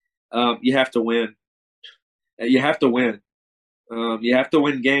You have to win. You have to win. You have to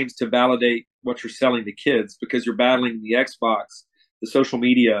win games to validate what you're selling to kids because you're battling the Xbox, the social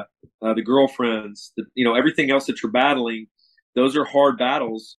media, the girlfriends, everything else that you're battling. Those are hard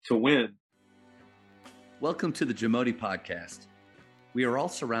battles to win. Welcome to the Jamodi Podcast. We are all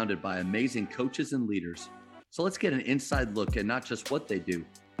surrounded by amazing coaches and leaders. So let's get an inside look at not just what they do,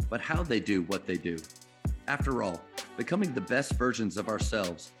 but how they do what they do. After all, becoming the best versions of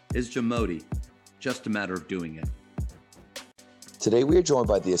ourselves is Jamodi, just a matter of doing it. Today we are joined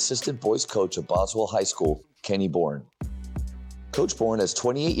by the assistant boys coach of Boswell High School, Kenny Bourne. Coach Bourne has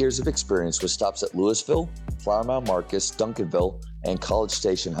 28 years of experience with stops at Louisville, Flower Mound Marcus, Duncanville, and College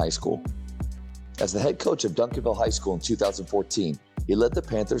Station High School. As the head coach of Duncanville High School in 2014, he led the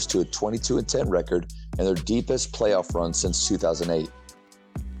Panthers to a 22-10 record and their deepest playoff run since 2008.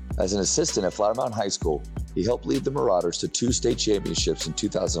 As an assistant at Flower Mound High School, he helped lead the Marauders to 2 state championships in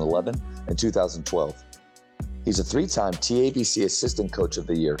 2011 and 2012. He's a 3-time TABC Assistant Coach of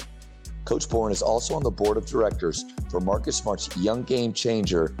the Year. Coach Bourne is also on the board of directors for Marcus Smart's Young Game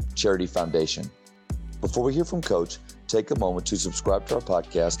Changer Charity Foundation. Before we hear from Coach, take a moment to subscribe to our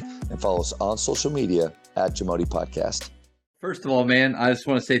podcast and follow us on social media at Jamodi Podcast. First of all, man, I just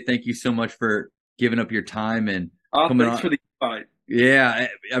want to say thank you so much for giving up your time and coming thanks on. For the invite. Yeah,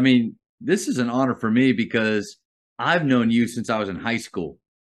 I mean, this is an honor for me because I've known you since I was in high school.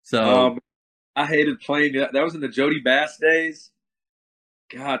 So I hated playing. That was in the Jody Bass days.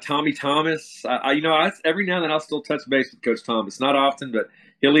 God, Tommy Thomas. Every now and then I'll still touch base with Coach Thomas. Not often, but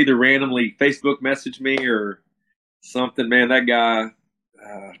he'll either randomly Facebook message me or something. Man, that guy,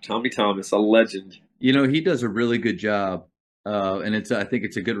 Tommy Thomas, a legend. You know, he does a really good job, and I think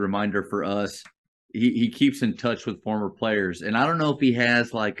it's a good reminder for us. He keeps in touch with former players, and I don't know if he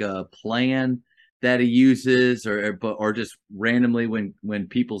has like a plan that he uses, or just randomly when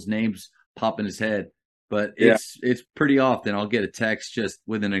people's names pop in his head. But it's pretty often I'll get a text just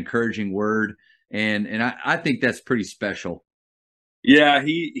with an encouraging word, and I think that's pretty special. Yeah,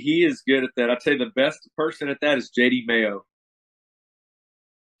 he is good at that. I'd say the best person at that is JD Mayo.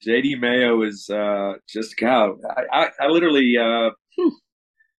 JD Mayo is just God. I literally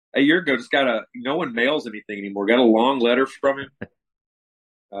a year ago just no one mails anything anymore. Got a long letter from him,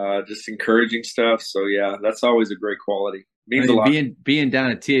 just encouraging stuff. So yeah, that's always a great quality. Means a lot. Being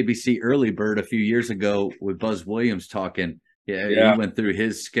down at TABC Early Bird a few years ago with Buzz Williams talking, he went through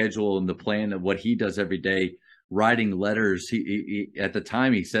his schedule and the plan of what he does every day, writing letters. He at the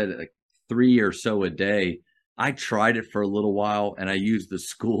time he said like 3 or so a day. I tried it for a little while, and I used the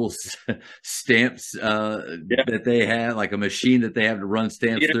school's stamps that they have, like a machine that they have to run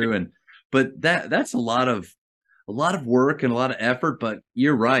stamps through. But that's a lot of work and a lot of effort. But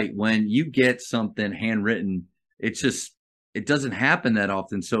you're right. When you get something handwritten, it doesn't happen that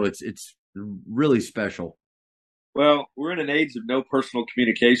often. So it's really special. Well, we're in an age of no personal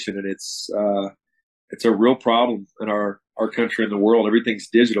communication, and it's a real problem in our country and the world. Everything's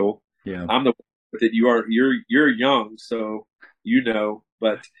digital. Yeah. I'm the that you're young, so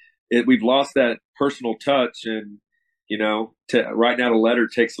but we've lost that personal touch, and to write down a letter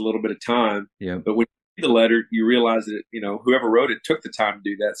takes a little bit of time. Yeah. But when you read the letter, you realize that whoever wrote it took the time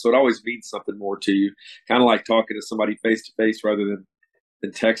to do that, so it always means something more to you. Kind of like talking to somebody face to face rather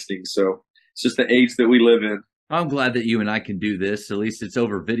than texting. So it's just the age that we live in. I'm glad that you and I can do this. At least it's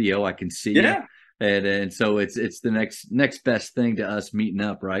over video. I can see you. And so it's the next best thing to us meeting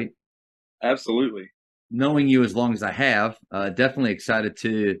up, right? Absolutely. Knowing you as long as I have, definitely excited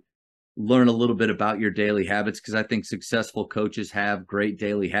to learn a little bit about your daily habits, because I think successful coaches have great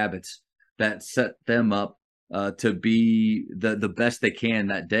daily habits that set them up to be the best they can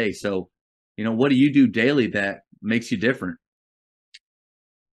that day. So, what do you do daily that makes you different?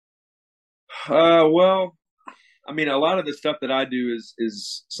 Well, I mean, a lot of the stuff that I do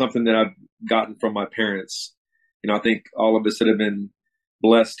is something that I've gotten from my parents. I think all of us that have been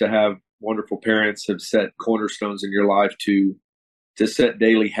blessed to have wonderful parents have set cornerstones in your life to set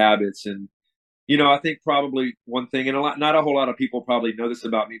daily habits. And, I think probably one thing, and not a whole lot of people probably know this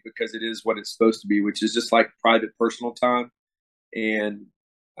about me because it is what it's supposed to be, which is just like private personal time. And,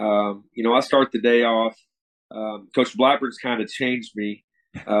 I start the day off. Coach Blackburn's kind of changed me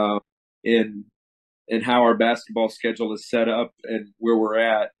in how our basketball schedule is set up and where we're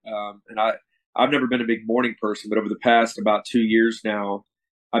at. And I've never been a big morning person, but over the past about 2 years now,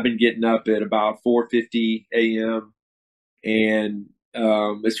 I've been getting up at about 4:50 a.m. and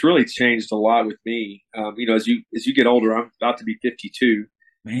it's really changed a lot with me. As you get older, I'm about to be 52.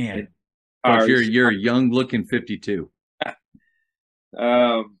 Man, Coach, you're a young looking 52.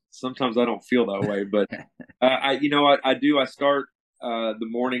 Sometimes I don't feel that way, but I start the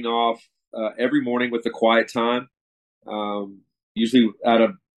morning off every morning with a quiet time, usually out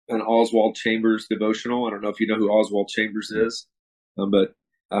of an Oswald Chambers devotional. I don't know if you know who Oswald Chambers is, but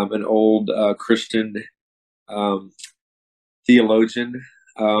an old Christian theologian,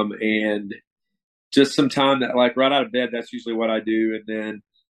 and just some time that, like, right out of bed, that's usually what I do. And then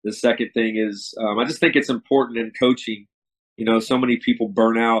the second thing is, I just think it's important in coaching. So many people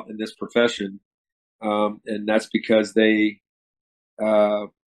burn out in this profession, and that's because they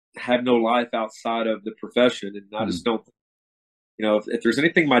have no life outside of the profession. And I just don't, if there's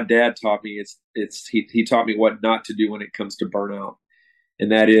anything my dad taught me, he taught me what not to do when it comes to burnout.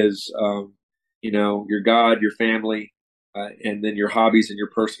 And that is, your God, your family, and then your hobbies and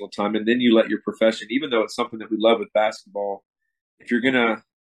your personal time. And then you let your profession, even though it's something that we love with basketball, if you're going to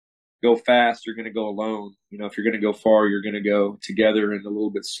go fast, you're going to go alone. If you're going to go far, you're going to go together and a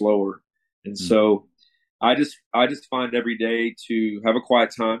little bit slower. And so I just find every day to have a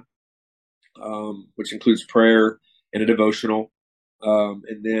quiet time, which includes prayer and a devotional.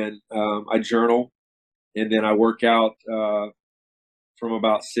 And then I journal, and then I work out from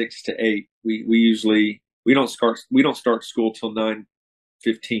about 6 to 8. We don't start school till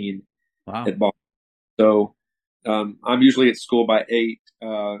 9:15 at Boston. So I'm usually at school by 8,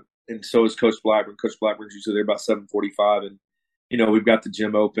 and so is Coach Blackburn. Coach Blackburn's usually there about 7:45, and we've got the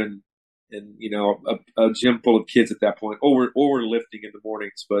gym open, and a gym full of kids at that point. Or we're lifting in the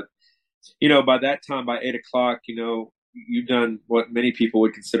mornings, but by that time, by 8 o'clock, you've done what many people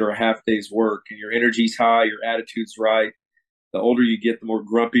would consider a half day's work, and your energy's high, your attitude's right. The older you get, the more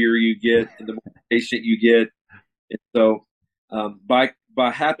grumpier you get, and the more patient you get. And so, by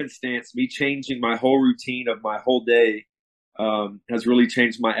happenstance, me changing my whole routine of my whole day has really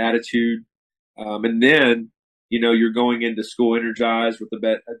changed my attitude. And then, you're going into school energized with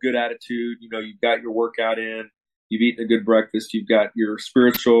a good attitude. You've got your workout in, you've eaten a good breakfast, you've got your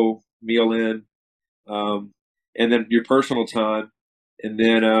spiritual meal in, and then your personal time, and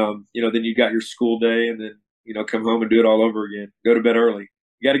then then you got your school day, and then come home and do it all over again. Go to bed early.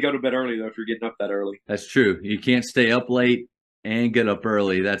 You got to go to bed early, though, if you're getting up that early. That's true. You can't stay up late and get up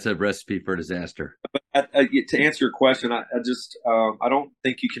early. That's a recipe for disaster. But to answer your question, I don't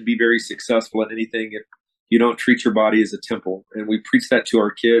think you can be very successful at anything if you don't treat your body as a temple. And we preach that to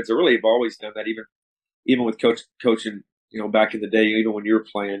our kids. I really have always done that, even with coaching, back in the day, even when you were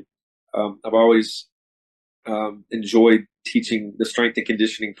playing. I've always enjoyed teaching the strength and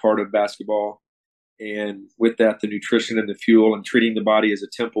conditioning part of basketball. And with that, the nutrition and the fuel, and treating the body as a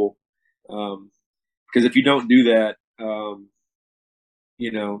temple. Because if you don't do that,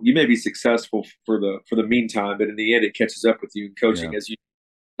 you may be successful for the meantime, but in the end, it catches up with you in coaching, as it's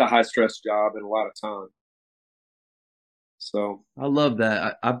a high stress job and a lot of time. So I love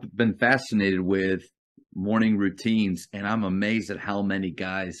that. I've been fascinated with morning routines, and I'm amazed at how many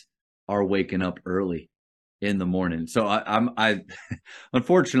guys are waking up early in the morning. So I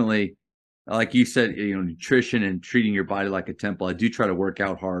unfortunately, like you said, nutrition and treating your body like a temple. I do try to work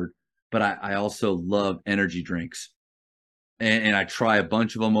out hard, but I also love energy drinks. And I try a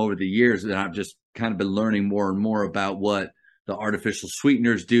bunch of them over the years, and I've just kind of been learning more and more about what the artificial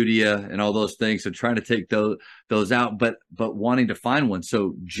sweeteners do to you and all those things. So trying to take those out, but wanting to find one.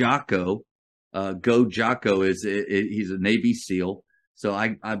 So Jocko, Go Jocko he's a Navy SEAL. So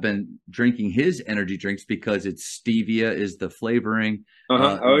I've been drinking his energy drinks because it's stevia is the flavoring.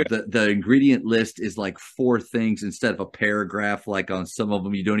 The ingredient list is like 4 things instead of a paragraph. Like on some of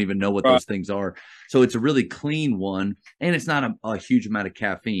them, you don't even know what those things are. So it's a really clean one, and it's not a huge amount of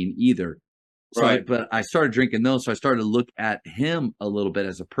caffeine either. So but I started drinking those. So I started to look at him a little bit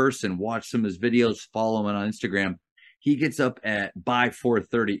as a person, watch some of his videos, follow him on Instagram. He gets up by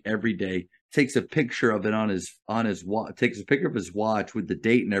 4:30 every day, takes a picture of it on his watch, takes a picture of his watch with the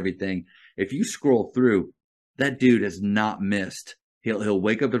date and everything. If you scroll through, that dude has not missed. He'll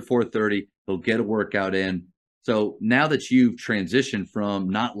wake up at 4:30, he'll get a workout in. So now that you've transitioned from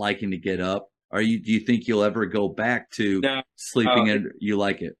not liking to get up, do you think you'll ever go back to sleeping and you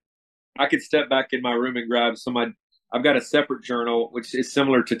like it? I could step back in my room and grab I've got a separate journal, which is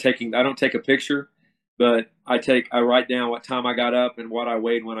similar to I don't take a picture, but I write down what time I got up and what I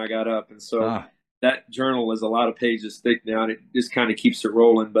weighed when I got up. And so that journal is a lot of pages thick now, and it just kind of keeps it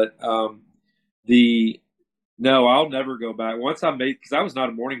rolling. But no, I'll never go back. Once because I was not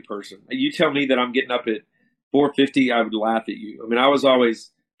a morning person. You tell me that I'm getting up at 4:50, I would laugh at you. I mean, I was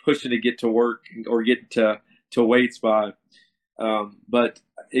always pushing to get to work or get to weights by. But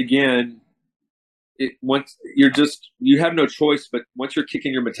again, you have no choice. But once you're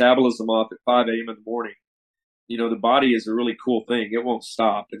kicking your metabolism off at 5 a.m. in the morning, the body is a really cool thing. It won't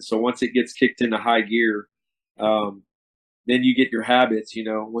stop. And so once it gets kicked into high gear, then you get your habits.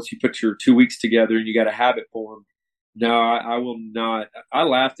 Once you put your 2 weeks together and you got a habit for them. No, I will not. I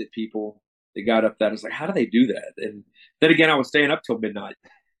laughed at people that got up that. I was like, how do they do that? And then again, I was staying up till midnight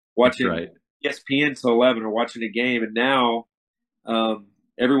watching Right. ESPN till 11 or watching a game. And now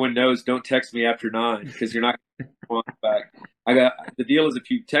everyone knows don't text me after 9 because you're not going back. The deal is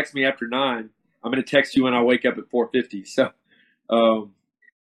if you text me after 9, I'm going to text you when I wake up at 4:50. So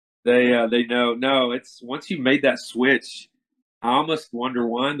they know. No, it's once you made that switch, I almost wonder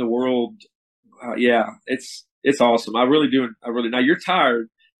why in the world. Yeah, it's awesome. I really do. Now you're tired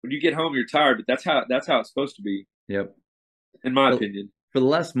when you get home. You're tired, but that's how it's supposed to be. Yep. In my opinion. For the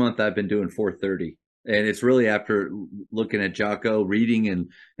last month, I've been doing 4:30, and it's really after looking at Jocko, reading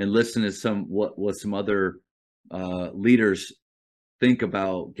and listening to what some other leaders think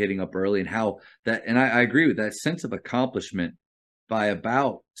about getting up early and how that. And I agree with that sense of accomplishment by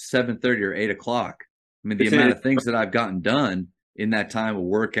about 7:30 or 8 o'clock. I mean, the amount of things that I've gotten done in that time of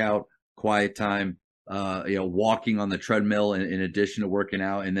workout, quiet time, walking on the treadmill in addition to working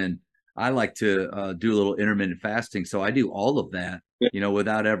out. And then I like to do a little intermittent fasting. So I do all of that,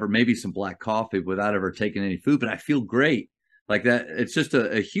 without ever, maybe some black coffee, without ever taking any food, but I feel great like that. It's just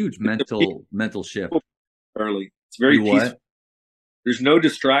a huge mental shift. Early. It's very peaceful. There's no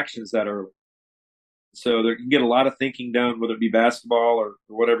distractions that early. So you can get a lot of thinking done, whether it be basketball or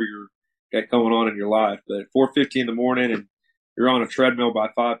whatever you're got going on in your life. But at 4:50 in the morning and you're on a treadmill by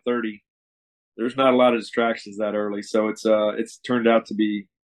 5:30, there's not a lot of distractions that early. So it's turned out to be.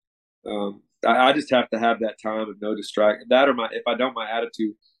 I just have to have that time of no distraction. That or if I don't, my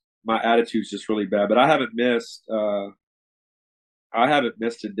attitude's just really bad. But I haven't missed a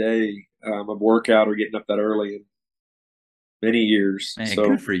day of workout or getting up that early in many years. Man, so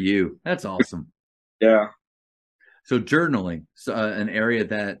good for you. That's awesome. Yeah. So journaling, an area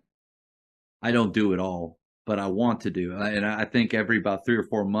that I don't do at all, but I want to do. And I think every about 3 or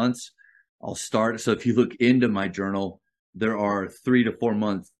 4 months I'll start. So if you look into my journal, there are 3 to 4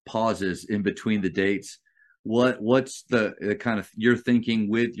 month pauses in between the dates. What's the kind of your thinking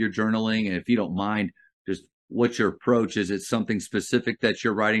with your journaling? And if you don't mind, just what's your approach? Is it something specific that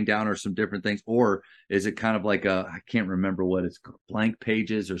you're writing down or some different things? Or is it kind of like I can't remember what it's called, blank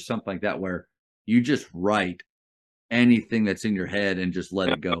pages or something like that, where you just write anything that's in your head and just let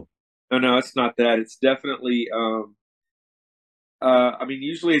it go? No, it's not that. It's definitely, I mean,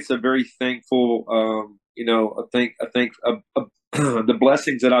 usually it's a very thankful, I think the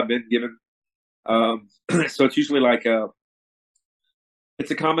blessings that I've been given. So it's usually like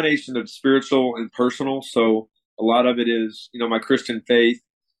it's a combination of spiritual and personal. So a lot of it is, my Christian faith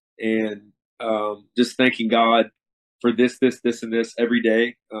and just thanking God for this, and this every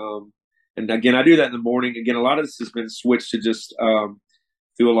day. And again, I do that in the morning. Again, a lot of this has been switched to just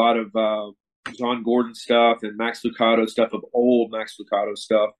through a lot of John Gordon stuff and Max Lucado stuff, of old Max Lucado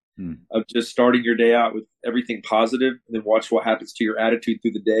stuff, of just starting your day out with everything positive and then watch what happens to your attitude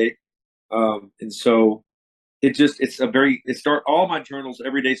through the day. And so all my journals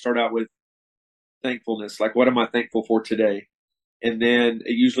every day start out with thankfulness. Like, what am I thankful for today? And then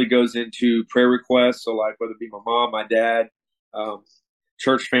it usually goes into prayer requests. So like whether it be my mom, my dad,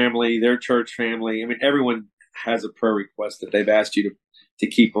 church family, their church family. I mean, everyone has a prayer request that they've asked you to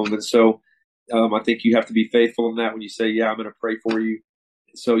keep them. And so I think you have to be faithful in that when you say, yeah, I'm going to pray for you.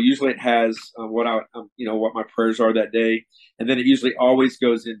 So usually it has what my prayers are that day. And then it usually always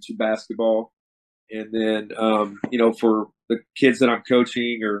goes into basketball. And then, for the kids that I'm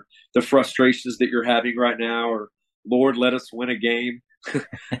coaching, or the frustrations that you're having right now, or Lord, let us win a game.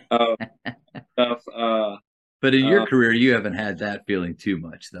 Stuff. But in your career, you haven't had that feeling too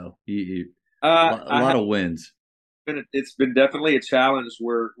much, though. A lot of wins. It's been definitely a challenge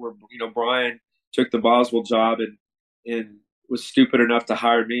where Brian took the Boswell job and was stupid enough to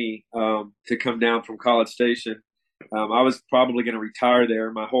hire me to come down from College Station. I was probably going to retire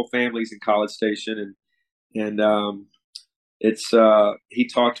there. My whole family's in College Station, and he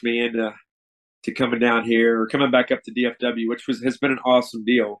talked me into coming down here, or coming back up to DFW, which has been an awesome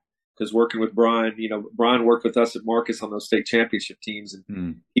deal. Because working with Brian, Brian worked with us at Marcus on those state championship teams, and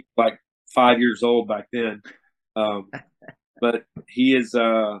he was like 5 years old back then. But he's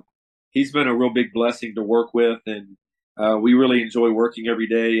been a real big blessing to work with, and we really enjoy working every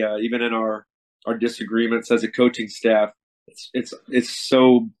day, even in our disagreements as a coaching staff. It's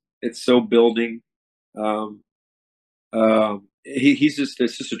so building. It's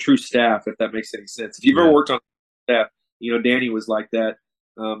just a true staff, if that makes any sense. If you've ever worked on staff, Danny was like that.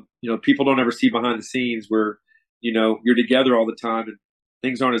 People don't ever see behind the scenes where, you're together all the time and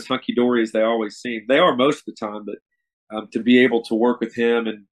things aren't as hunky dory as they always seem. They are most of the time, but to be able to work with him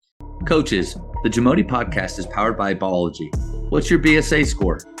and Coaches, the Jamodi podcast is powered by Ballogy. What's your BSA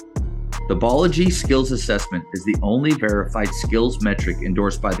score? The Ballogy Skills Assessment is the only verified skills metric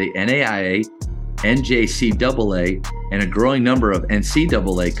endorsed by the NAIA, NJCAA, and a growing number of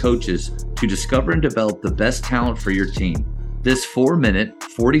NCAA coaches to discover and develop the best talent for your team. This 4-minute,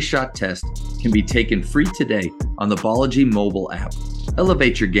 40-shot test can be taken free today on the Ballogy mobile app.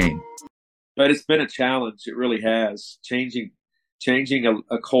 Elevate your game. But it's been a challenge. It really has. Changing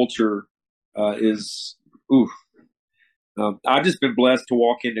a culture is oof. I've just been blessed to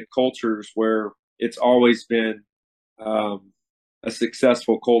walk into cultures where it's always been a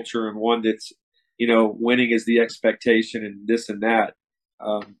successful culture, and one that's, winning is the expectation and this and that.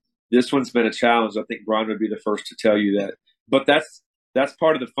 This one's been a challenge. I think Brian would be the first to tell you that. But that's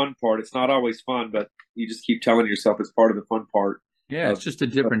part of the fun part. It's not always fun, but you just keep telling yourself it's part of the fun part. Yeah, it's just a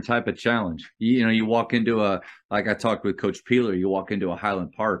different type of challenge. You walk into like I talked with Coach Peeler, you walk into a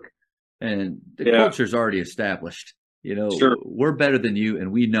Highland Park and the culture's already established. Sure. We're better than you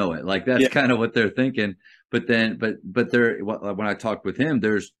and we know it. Like that's kind of what they're thinking. But when I talked with him,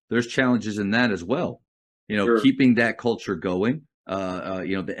 there's challenges in that as well. Sure. Keeping that culture going,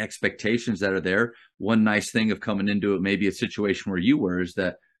 the expectations that are there. One nice thing of coming into it, maybe a situation where you were, is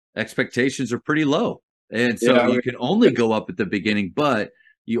that expectations are pretty low. And so you can only go up at the beginning, but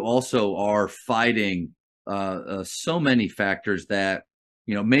you also are fighting so many factors that,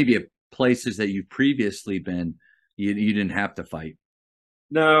 maybe at places that you've previously been, you didn't have to fight.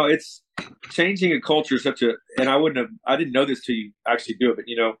 No, it's changing a culture is and I didn't know this till you actually do it. But,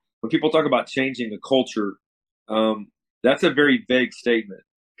 when people talk about changing a culture, that's a very vague statement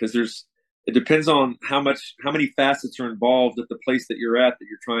because it depends on how many facets are involved at the place that you're at that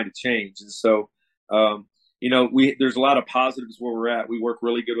you're trying to change. And so, there's a lot of positives where we're at. We work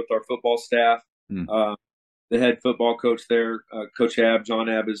really good with our football staff. The head football coach there, Coach John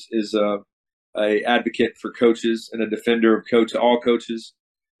Abb, is a advocate for coaches and a defender of all coaches.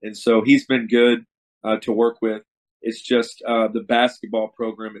 And so he's been good to work with. It's just the basketball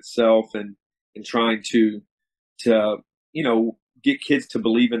program itself and trying to get kids to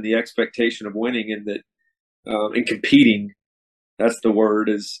believe in the expectation of winning and that and competing. That's the word,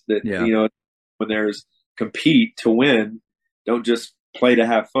 is that, when there's compete to win, don't just play to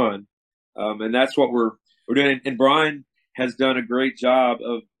have fun. And that's what we're doing. And Brian has done a great job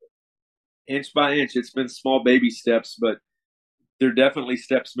of inch by inch. It's been small baby steps, but they're definitely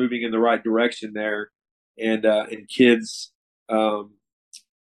steps moving in the right direction there. And kids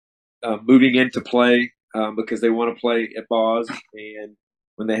moving into play because they want to play at Boz, and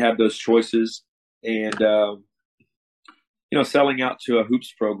when they have those choices, and selling out to a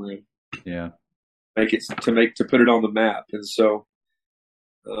hoops program. Yeah. To put it on the map. And so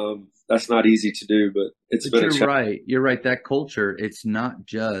that's not easy to do, but you're right. You're right. That culture, it's not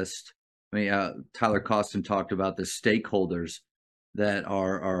just, Tyler Costin talked about the stakeholders that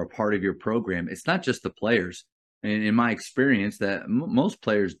are a part of your program. It's not just the players. And in my experience, that most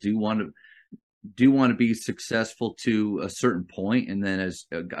players do want to be successful to a certain point, and then as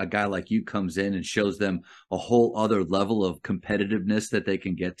a guy like you comes in and shows them a whole other level of competitiveness that they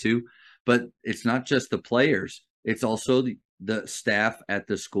can get to. But it's not just the players. It's also the staff at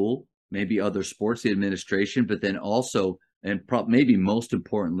the school, maybe other sports, the administration, but then also, and maybe most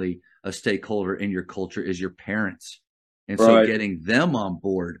importantly, a stakeholder in your culture is your parents. And so getting them on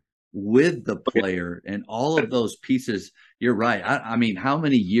board with the player and all of those pieces, you're right. I mean, how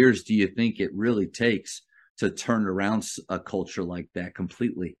many years do you think it really takes to turn around a culture like that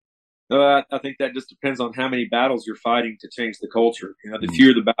completely? I think that just depends on how many battles you're fighting to change the culture. The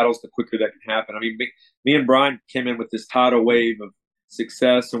fewer the battles, the quicker that can happen. I mean, me and Brian came in with this tidal wave of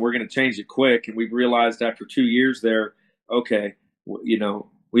success, and we're going to change it quick. And we've realized after 2 years there, okay,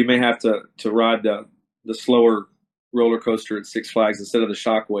 we may have to ride the slower roller coaster at Six Flags instead of the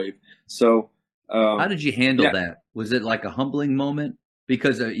shockwave. So, how did you handle that? Was it like a humbling moment?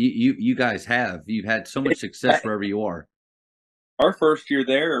 Because you guys you've had so much success wherever you are. Our first year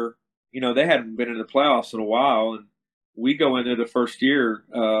there, they hadn't been in the playoffs in a while, and we go into the first year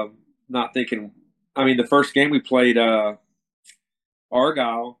not thinking. I mean, the first game we played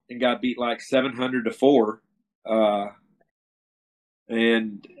Argyle and got beat like 700-4,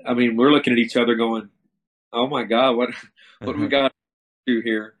 and I mean, we're looking at each other going, "Oh my God, what we got to do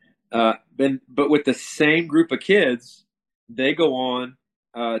here?" But with the same group of kids, they go on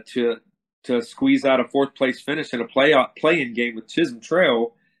to squeeze out a fourth place finish in a play-in game with Chisholm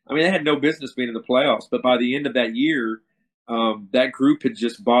Trail. I mean, they had no business being in the playoffs, but by the end of that year, that group had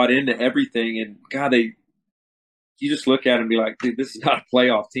just bought into everything. And God, you just look at it and be like, dude, this is not a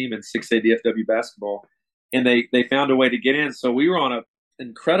playoff team in 6A DFW basketball. And they found a way to get in. So we were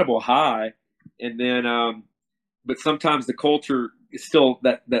incredible high. And then, but sometimes the culture is still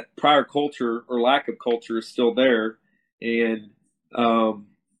that prior culture or lack of culture is still there. And,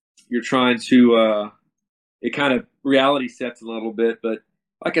 you're trying to, it kind of reality sets a little bit, but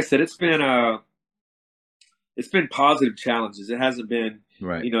like I said, it's been positive challenges. It hasn't been,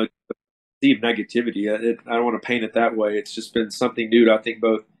 right. Sea of negativity. I don't want to paint it that way. It's just been something new to, I think,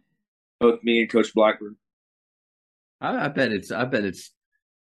 both me and Coach Blackburn. I bet it's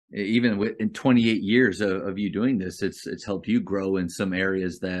even in 28 years of you doing this, it's helped you grow in some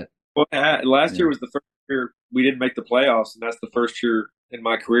areas that. Well, last year was the first year we didn't make the playoffs, and that's the first year in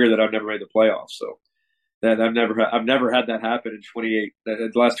my career that I've never made the playoffs. So that I've never had that happen in 28.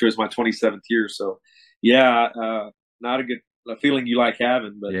 Last year was my 27th year. So yeah, not a good feeling you like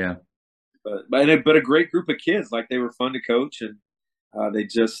having, but yeah. But a great group of kids. Like, they were fun to coach, and they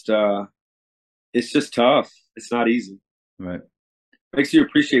just it's just tough. It's not easy. Right. Makes you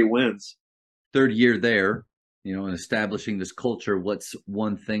appreciate wins. Third year there, and establishing this culture. What's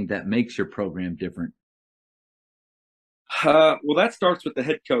one thing that makes your program different? Well, that starts with the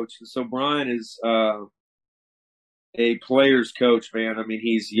head coach. So Brian is a player's coach, man. I mean,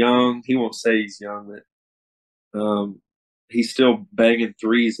 he's young. He won't say he's young, but he's still banging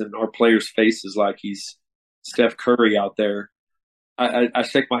threes in our players' faces like he's Steph Curry out there. I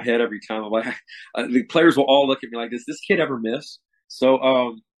shake my head every time. I'm like, the players will all look at me like, does this kid ever miss?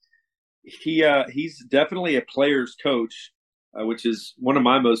 So he's definitely a player's coach, which is one of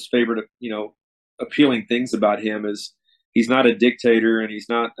my most favorite, appealing things about him is he's not a dictator, and he's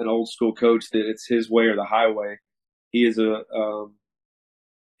not an old school coach that it's his way or the highway. He is he'll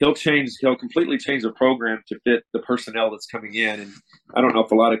completely change the program to fit the personnel that's coming in. And I don't know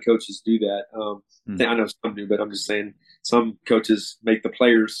if a lot of coaches do that. I know some do, but I'm just saying some coaches make the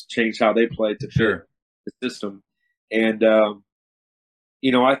players change how they play to fit the system. And, I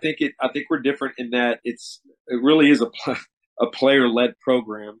think we're different in that it really is a player led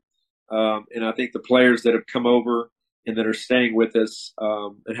program. And I think the players that have come over and that are staying with us,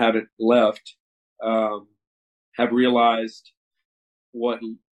 and haven't left, have realized what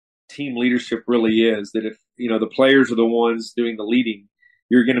team leadership really is, that if the players are the ones doing the leading,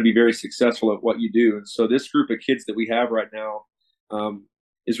 you're going to be very successful at what you do. And so this group of kids that we have right now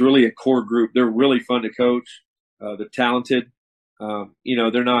is really a core group. They're really fun to coach. They're talented.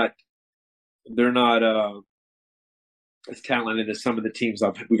 They're not as talented as some of the teams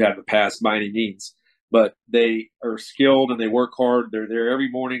we've had in the past by any means, but they are skilled and they work hard. They're there every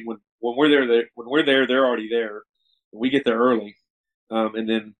morning. When we're there, they're already there. We get there early, and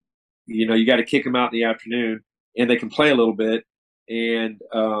then you got to kick them out in the afternoon, and they can play a little bit. And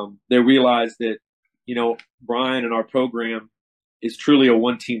they realize that Brian and our program is truly a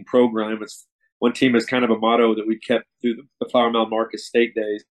one-team program. It's one team is kind of a motto that we kept through the Flower Mound Marcus State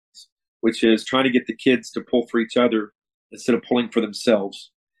days, which is trying to get the kids to pull for each other instead of pulling for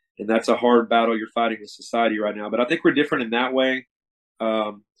themselves. And that's a hard battle you're fighting with society right now. But I think we're different in that way.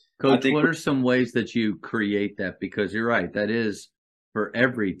 Coach, what are some ways that you create that? Because you're right, that is for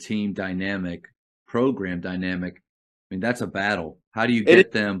every team dynamic, program dynamic. I mean, that's a battle. How do you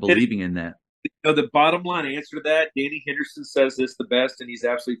get them believing in that? The bottom line answer to that, Danny Henderson says this the best, and he's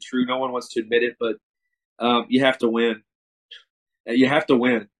absolutely true. No one wants to admit it, but you have to win. You have to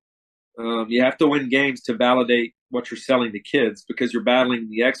win. You have to win games to validate what you're selling to kids, because you're battling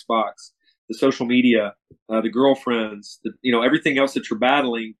the Xbox, the social media, the girlfriends, everything else that you're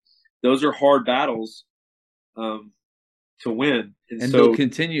battling. Those are hard battles to win, and so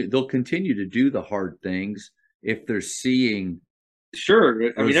they'll continue to do the hard things if they're seeing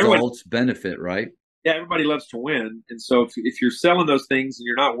results benefit, right? Yeah, everybody loves to win, and so if you're selling those things and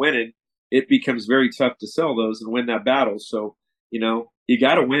you're not winning, it becomes very tough to sell those and win that battle. So you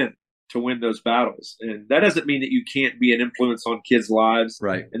got to win to win those battles, and that doesn't mean that you can't be an influence on kids' lives,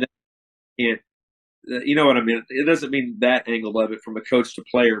 right? And that can't, you know what I mean? It doesn't mean that angle of it from a coach to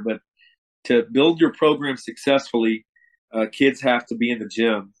player, but to build your program successfully, kids have to be in the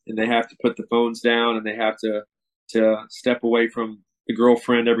gym, and they have to put the phones down, and they have to step away from the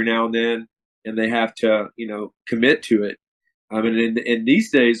girlfriend every now and then, and they have to commit to it. And in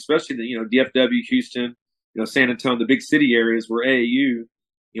these days, especially DFW, Houston, San Antonio, the big city areas where AAU,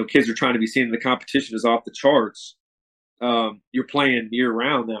 kids are trying to be seen, and the competition is off the charts. You're playing year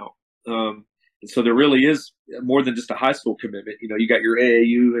round now. And so there really is more than just a high school commitment. You got your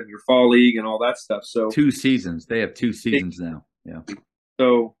AAU and your fall league and all that stuff. So 2 seasons. They have 2 seasons now. Yeah.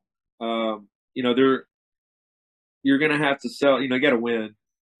 So, you're going to have to sell, you got to win.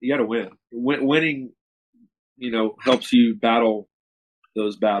 You got to win. Winning, helps you battle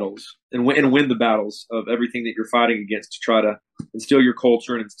those battles and win the battles of everything that you're fighting against to try to instill your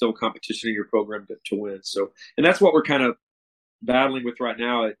culture and instill competition in your program to win. So, and that's what we're kind of battling with right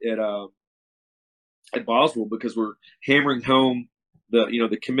now at Boswell, because we're hammering home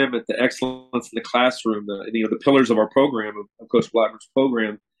the commitment, the excellence in the classroom, the pillars of our program, of Coach Blackburn's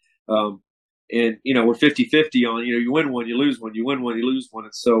program. And we're 50-50 on, you win one, you lose one, you win one, you lose one.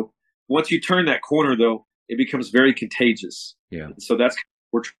 And so once you turn that corner, though, it becomes very contagious. Yeah. And so that's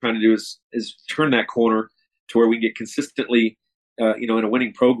what we're trying to do is turn that corner to where we get consistently, in a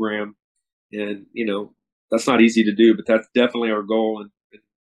winning program. And, that's not easy to do, but that's definitely our goal. And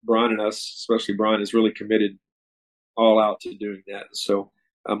Brian and us, especially Brian, is really committed all out to doing that. So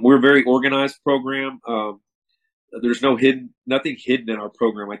we're a very organized program. There's nothing hidden in our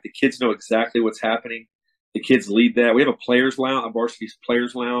program. Like, the kids know exactly what's happening. The kids lead that. We have a players lounge, a varsity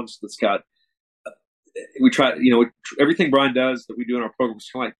players lounge that's got. We try, everything Brian does that we do in our program is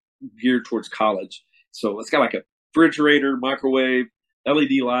kind of like geared towards college. So it's got like a refrigerator, microwave,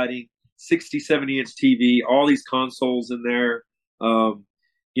 LED lighting, 60, 70-inch TV, all these consoles in there.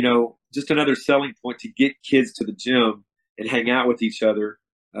 Just another selling point to get kids to the gym and hang out with each other,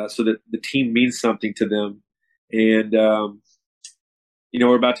 so that the team means something to them. And,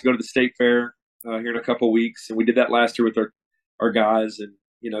 we're about to go to the state fair here in a couple of weeks. And we did that last year with our guys. And,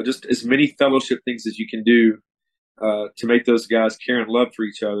 just as many fellowship things as you can do to make those guys care and love for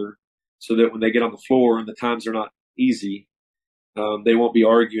each other, so that when they get on the floor and the times are not easy, they won't be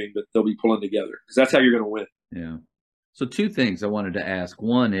arguing, but they'll be pulling together, because that's how you're going to win. Yeah. So two things I wanted to ask.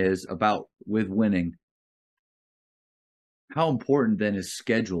 One is about with winning. How important then is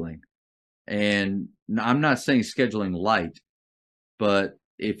scheduling? And I'm not saying scheduling light, but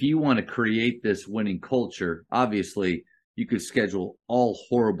if you want to create this winning culture, obviously you could schedule all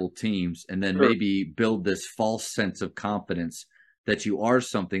horrible teams and then maybe build this false sense of confidence that you are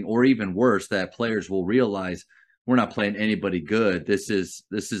something, or even worse, that players will realize we're not playing anybody good. This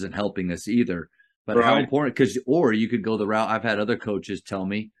isn't helping us either. But how important, or you could go the route. I've had other coaches tell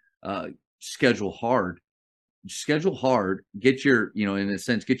me, schedule hard, get your, in a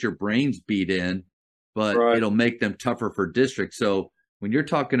sense, get your brains beat in, but it'll make them tougher for district. So when you're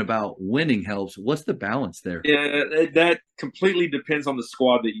talking about winning helps, what's the balance there? Yeah, that completely depends on the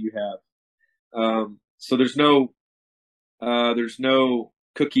squad that you have. So there's no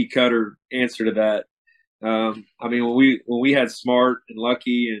cookie cutter answer to that. When we had Smart and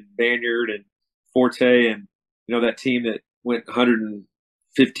Lucky and Banyard and Forte and that team that went 115-6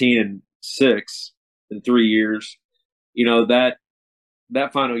 in 3 years, that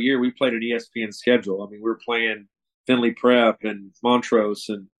final year we played an ESPN schedule. We were playing Findlay Prep and Montrose,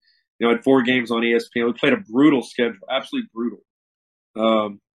 and had 4 games on ESPN. We played a brutal schedule, absolutely brutal.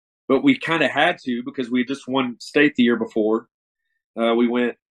 But we kind of had to, because we had just won state the year before. We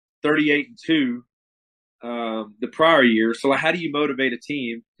went 38-2 the prior year. So how do you motivate a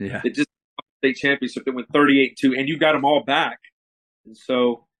team that just state championship that went 38-2 and you got them all back? And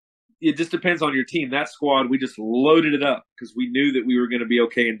so it just depends on your team. That squad, we just loaded it up because we knew that we were going to be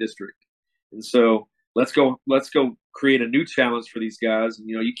okay in district. And so let's go create a new challenge for these guys. And,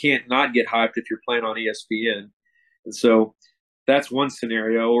 you can't not get hyped if you're playing on ESPN. And so that's one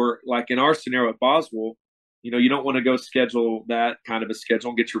scenario. Or like in our scenario at Boswell, you don't want to go schedule that kind of a schedule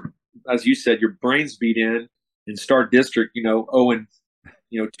and get as you said, your brains beat in and start district,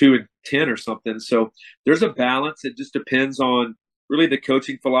 2-10 or something. So there's a balance. It just depends on really the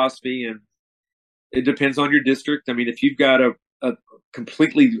coaching philosophy, and it depends on your district. If you've got a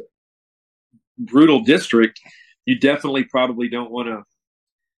completely brutal district, you definitely probably don't want to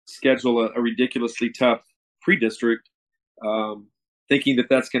schedule a ridiculously tough pre-district, thinking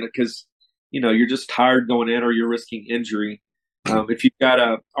that's going to, because you're just tired going in, or you're risking injury. If you've got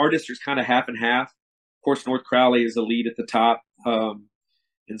our district's kind of half and half. Of course, North Crowley is the lead at the top.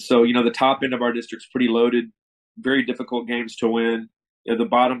 And so, the top end of our district's pretty loaded, very difficult games to win. The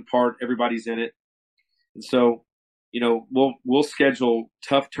bottom part, everybody's in it. And so, we'll schedule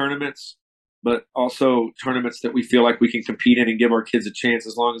tough tournaments, but also tournaments that we feel like we can compete in and give our kids a chance,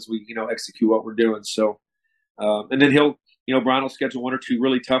 as long as we, execute what we're doing. So, and then Brian will schedule 1 or 2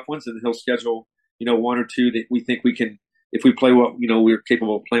 really tough ones, and he'll schedule, 1 or 2 that we think we can, if we play what, we're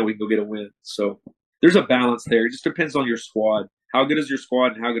capable of playing, we can go get a win. So there's a balance there. It just depends on your squad. How good is your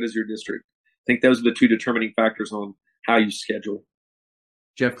squad and how good is your district? I think those are the 2 determining factors on how you schedule.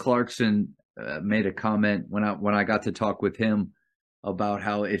 Jeff Clarkson made a comment when I got to talk with him about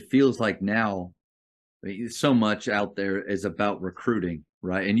how it feels like now so much out there is about recruiting,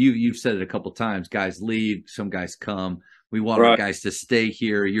 right? And you've said it a couple of times. Guys leave, some guys come. We want our guys to stay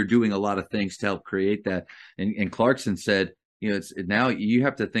here. You're doing a lot of things to help create that. And Clarkson said, it's now you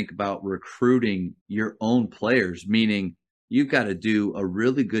have to think about recruiting your own players, meaning you've got to do a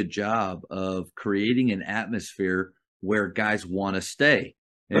really good job of creating an atmosphere where guys want to stay.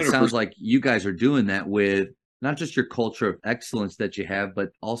 And it 100%. sounds like you guys are doing that with not just your culture of excellence that you have, but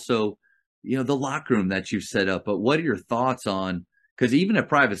also, the locker room that you've set up. But what are your thoughts on, because even at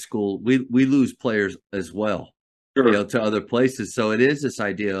private school, we lose players as well, Sure. to other places. So it is this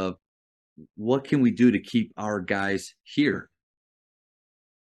idea of what can we do to keep our guys here?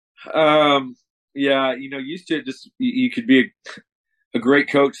 Yeah, used to just you could be a great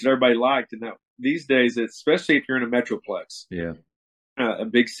coach that everybody liked, and that these days, especially if you're in a metroplex, Yeah, a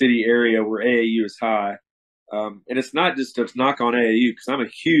big city area where AAU is high, and it's not just a knock on AAU because I'm a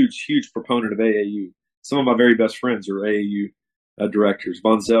huge proponent of AAU. Some of my very best friends are AAU directors.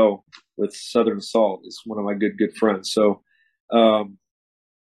 Bonzel with Southern Assault is one of my good friends. So,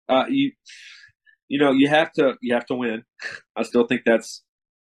 you have to win. I still think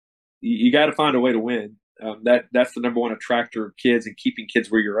you got to find a way to win. That's the number one attractor of kids and keeping kids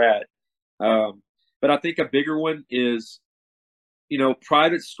where you're at. But I think a bigger one is,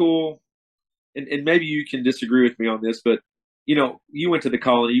 private school, and maybe you can disagree with me on this, but you went to the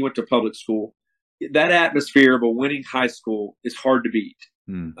Colony, you went to public school. That atmosphere of a winning high school is hard to beat.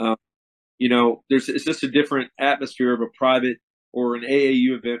 It's just a different atmosphere of a private or an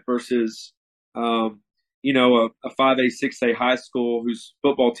AAU event versus a 5A, 6A high school whose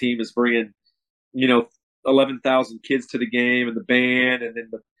football team is bringing, 11,000 kids to the game and the band, and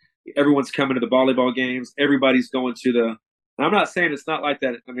then everyone's coming to the volleyball games. Everybody's going to the. And I'm not saying it's not like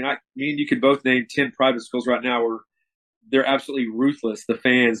that. I mean, me and you could both name 10 private schools right now where they're absolutely ruthless, the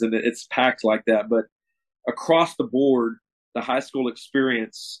fans, and it's packed like that. But across the board, the high school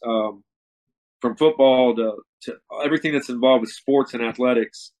experience, from football to everything that's involved with sports and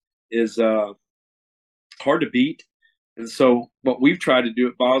athletics, is hard to beat. And so what we've tried to do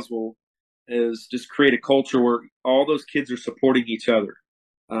at Boswell is just create a culture where all those kids are supporting each other.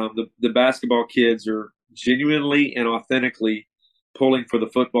 The basketball kids are genuinely and authentically pulling for the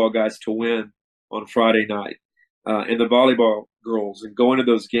football guys to win on Friday night, and the volleyball girls, and going to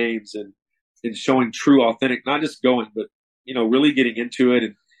those games and showing true, authentic, not just going, but really getting into it.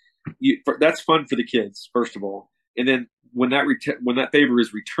 And that's fun for the kids, first of all. And then when that favor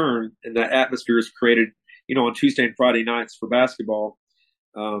is returned and that atmosphere is created, on Tuesday and Friday nights for basketball,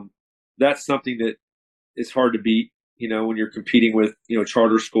 that's something that is hard to beat. When you're competing with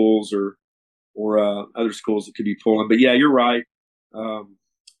charter schools or other schools that could be pulling. But yeah, you're right.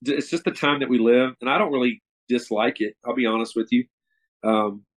 It's just the time that we live, and I don't really dislike it. I'll be honest with you.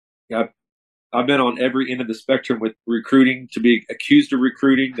 I've been on every end of the spectrum with recruiting, to be accused of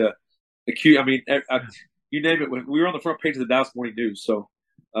recruiting, I mean, you name it. We were on the front page of the Dallas Morning News, so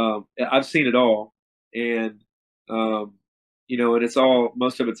I've seen it all, and and it's all,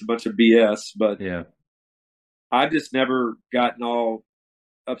 most of it's a bunch of BS. But yeah, I've just never gotten all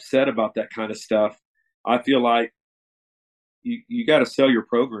upset about that kind of stuff. I feel like you got to sell your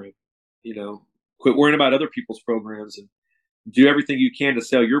program. Quit worrying about other people's programs and do everything you can to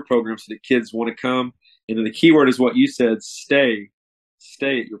sell your program so that kids want to come. And then the key word is what you said: stay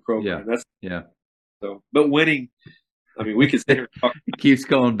at your program. Yeah. So, but winning, I mean, we could sit here and talk. It keeps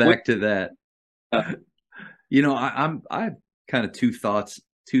going back to that. I have kind of two thoughts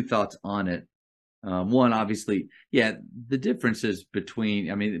on it. One, obviously, the differences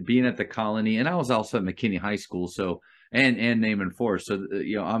between, being at the Colony, and I was also at McKinney High School, so and Naaman Forest. So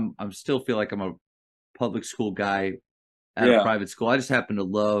I'm still feel like I'm a public school guy at a private school. I just happen to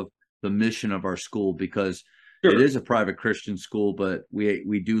love the mission of our school because it is a private Christian school, but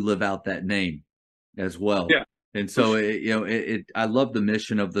we do live out that name as well. Yeah. And so I love the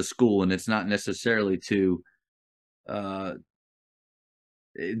mission of the school, and it's not necessarily to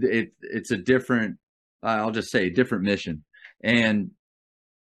it's a different, I'll just say, a different mission. And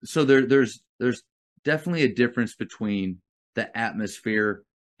so there's definitely a difference between the atmosphere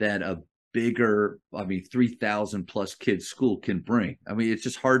that a bigger, 3,000 plus kids school can bring. It's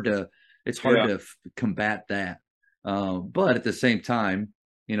just hard to combat that. But at the same time,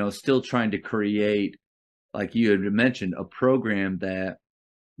 still trying to create, like you had mentioned, a program that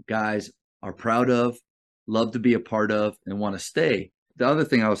guys are proud of, love to be a part of, and want to stay. The other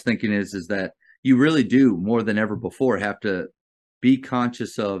thing I was thinking is that you really do, more than ever before, have to be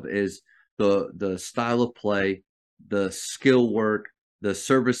conscious of is the style of play, the skill work, the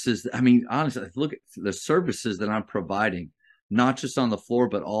services. Honestly, look at the services that I'm providing, not just on the floor,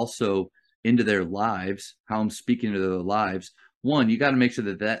 but also into their lives, how I'm speaking to their lives. One, you got to make sure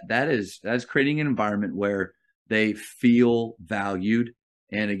that is creating an environment where they feel valued.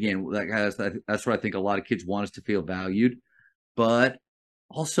 And again, that's what I think a lot of kids want, us to feel valued. but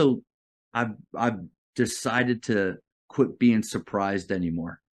also I've decided to quit being surprised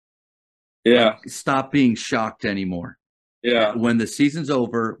anymore. Yeah. Like, stop being shocked anymore. Yeah. When the season's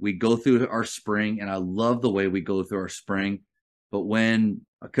over, we go through our spring, and I love the way we go through our spring. But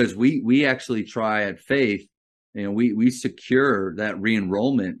because we actually try at Faith, we secure that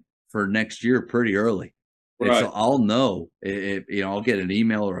re-enrollment for next year pretty early. Right. And so I'll know if I'll get an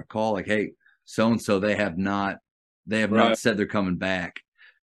email or a call like, hey, so-and-so, they have not said they're coming back.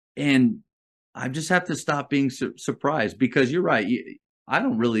 And I just have to stop being surprised, because you're right. I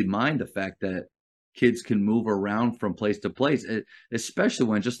don't really mind the fact that kids can move around from place to place, especially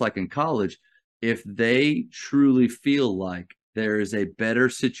when, just like in college, if they truly feel like there is a better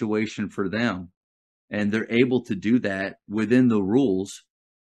situation for them and they're able to do that within the rules,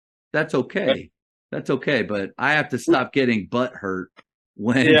 that's okay. That's okay. But I have to stop getting butt hurt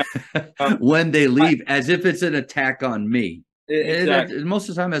when when they leave, as if it's an attack on me. Exactly. Most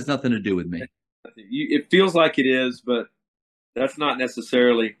of the time, it has nothing to do with me. It feels like it is, but that's not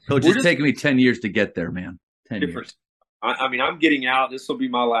necessarily. Coach, it's taken me 10 years to get there, man. 10 years. I mean, I'm getting out. This will be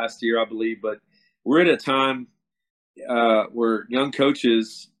my last year, I believe. But we're at a time where young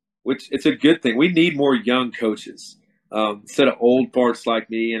coaches, which it's a good thing. We need more young coaches instead of old parts like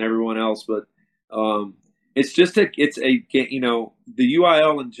me and everyone else. But it's the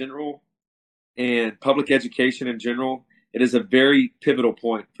UIL in general and public education in general. It is a very pivotal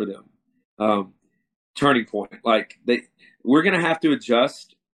point for them. Turning point. Like we're going to have to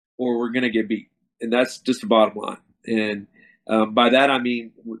adjust or we're going to get beat. And that's just the bottom line. And by that, I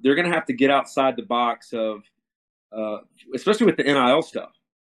mean, they're going to have to get outside the box of, especially with the NIL stuff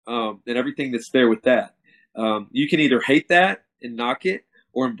and everything that's there with that. You can either hate that and knock it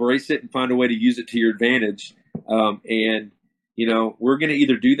or embrace it and find a way to use it to your advantage. And we're going to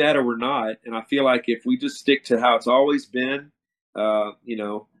either do that or we're not. And I feel like if we just stick to how it's always been,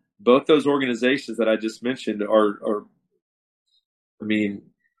 both those organizations that I just mentioned are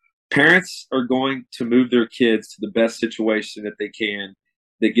parents are going to move their kids to the best situation that they can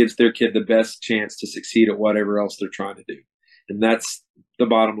that gives their kid the best chance to succeed at whatever else they're trying to do. And that's the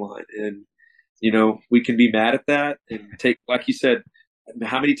bottom line. And, we can be mad at that and take, like you said,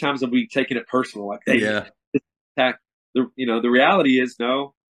 how many times have we taken it personal? Like, they attack. The reality is,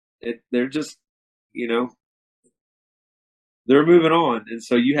 no, they're just, they're moving on. And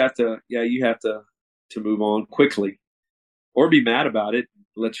so you have to move on quickly or be mad about it.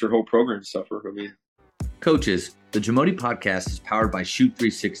 Let your whole program suffer. Coaches, the Jamodi podcast is powered by Shoot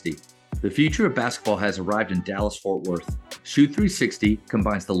 360. The future of basketball has arrived in Dallas-Fort Worth. Shoot 360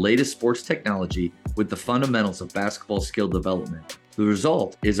 combines the latest sports technology with the fundamentals of basketball skill development. The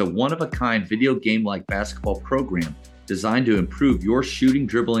result is a one-of-a-kind video game-like basketball program designed to improve your shooting,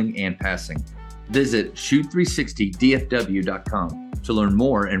 dribbling, and passing. Visit shoot360dfw.com to learn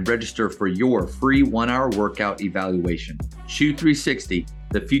more and register for your free 1-hour workout evaluation. Shoot 360,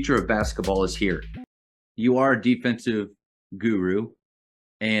 the future of basketball is here. You are a defensive guru,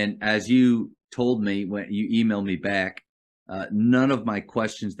 and as you told me when you emailed me back, none of my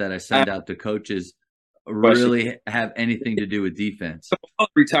questions that I send out to coaches really have anything to do with defense.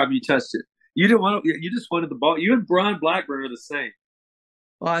 Every time you touched it, you just wanted the ball. You and Brian Blackburn are the same.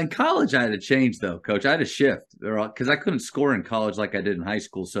 Well, in college, I had to change, though, Coach. I had to shift because I couldn't score in college like I did in high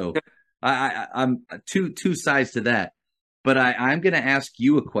school. So I'm two sides to that. But I'm going to ask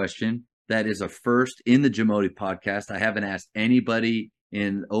you a question that is a first in the Jamodi podcast. I haven't asked anybody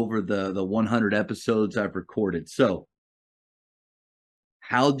in over the 100 episodes I've recorded. So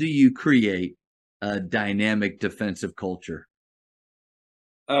how do you create a dynamic defensive culture?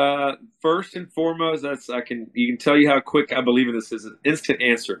 First and foremost, you can tell you how quick I believe in this is an instant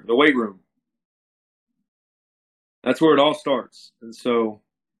answer. The weight room. That's where it all starts. And so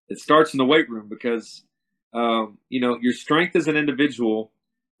it starts in the weight room because, your strength as an individual,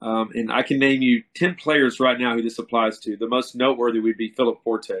 and I can name you 10 players right now who this applies to. The most noteworthy would be Philip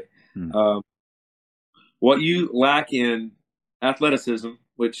Forte. What you lack in athleticism,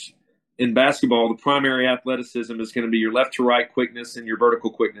 which in basketball, the primary athleticism is going to be your left to right quickness and your vertical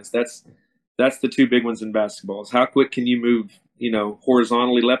quickness. That's the two big ones in basketball. Is how quick can you move,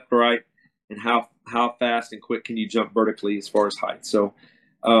 horizontally left to right, and how fast and quick can you jump vertically as far as height. So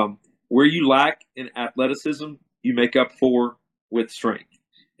where you lack in athleticism, you make up for with strength.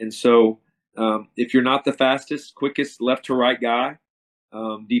 And so if you're not the fastest, quickest left to right guy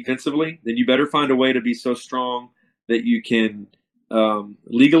defensively, then you better find a way to be so strong that you can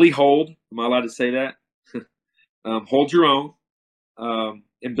legally hold. Am I allowed to say that? Hold your own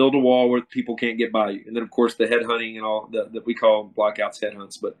and build a wall where people can't get by you. And then, of course, the head hunting and all that we call blockouts, head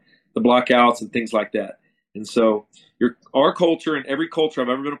hunts, but the blockouts and things like that. And so our culture and every culture I've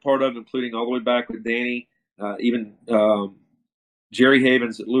ever been a part of, including all the way back with Danny, even Jerry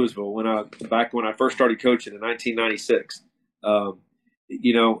Havens at Louisville, when I first started coaching in 1996.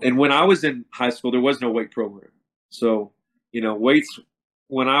 And when I was in high school, there was no weight program. So, weights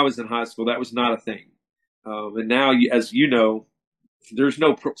when I was in high school, that was not a thing. And now, as you know, there's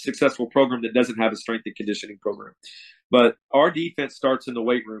no successful program that doesn't have a strength and conditioning program. But our defense starts in the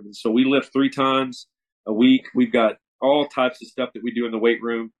weight room. And so we lift 3 times a week. We've got all types of stuff that we do in the weight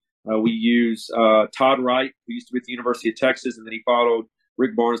room. We use Todd Wright, who used to be at the University of Texas, and then he followed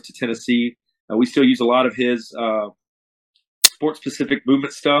Rick Barnes to Tennessee. We still use a lot of his sport-specific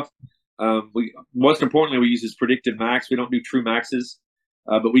movement stuff. Most importantly, we use his predictive max. We don't do true maxes,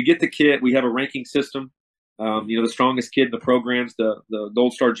 but we get the kid. We have a ranking system. The strongest kid in the program's the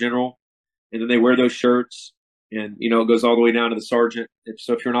Gold Star General, and then they wear those shirts, and it goes all the way down to the sergeant.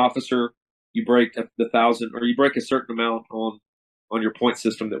 So if you're an officer, you break the 1,000, or you break a certain amount on your point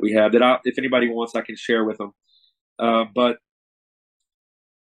system that we have. If anybody wants, I can share with them. But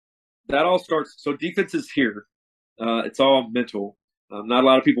that all starts. So defense is here. It's all mental. Not a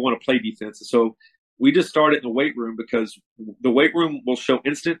lot of people want to play defense. So we just start it in the weight room, because the weight room will show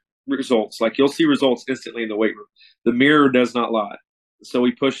instant results. Like, you'll see results instantly in the weight room. The mirror does not lie. So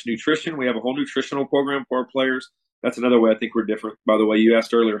we push nutrition. We have a whole nutritional program for our players. That's another way I think we're different. By the way, you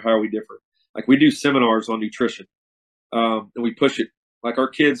asked earlier, how are we different? Like, we do seminars on nutrition, and we push it. Like, our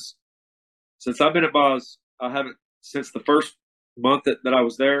kids, since I've been at Boz, since the first month that I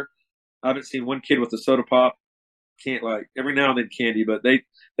was there, I haven't seen one kid with a soda pop. Can't, like, every now and then candy, but they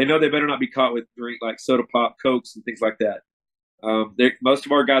know they better not be caught with drink like soda pop, Cokes, and things like that. Most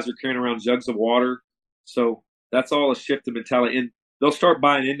of our guys are carrying around jugs of water. So that's all a shift in mentality. And they'll start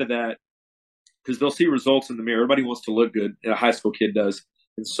buying into that because they'll see results in the mirror. Everybody wants to look good. A high school kid does.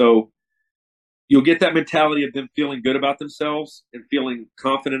 And so you'll get that mentality of them feeling good about themselves and feeling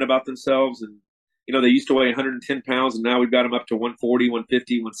confident about themselves. And, they used to weigh 110 pounds, and now we've got them up to 140,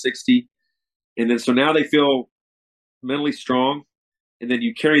 150, 160. And then so now they feel mentally strong. And then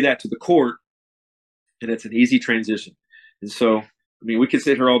you carry that to the court, and it's an easy transition. And so, we could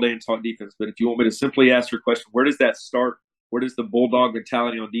sit here all day and talk defense, but if you want me to simply ask your question, where does that start? Where does the bulldog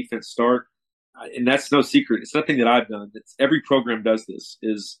mentality on defense start? And that's no secret. It's nothing that I've done. Every program does this,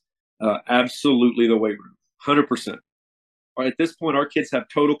 is absolutely the weight room, 100%. At this point, our kids have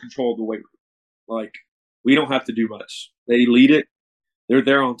total control of the weight room. Like, we don't have to do much. They lead it. They're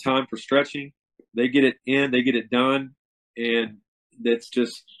there on time for stretching. They get it in. They get it done. And that's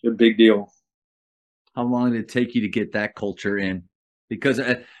just a big deal. How long did it take you to get that culture in? Because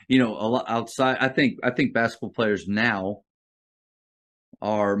a lot outside, I think basketball players now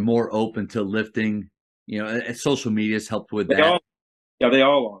are more open to lifting. And social media has helped with that. They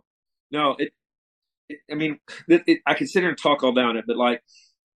all are. No, I can sit here and talk all down it, but, like,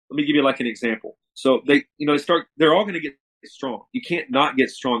 let me give you like an example. So they're all going to get strong. You can't not get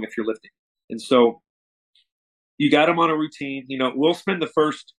strong if you're lifting. And so you got them on a routine. We'll spend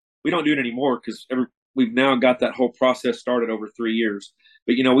we don't do it anymore because we've now got that whole process started over 3 years.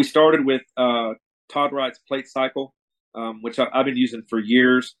 But, we started with Todd Wright's plate cycle, which I've been using for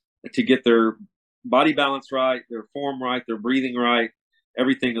years to get their body balance right, their form right, their breathing right,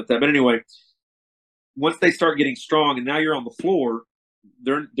 everything like that. But anyway, once they start getting strong and now you're on the floor,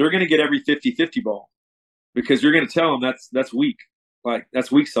 they're going to get every 50-50 ball, because you're going to tell them that's weak. Like,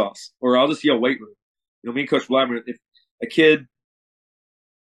 that's weak sauce. Or I'll just yell weight room. Me and Coach Blackburn, if a kid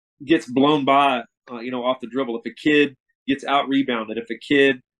gets blown by, off the dribble, if a kid gets out rebounded, if a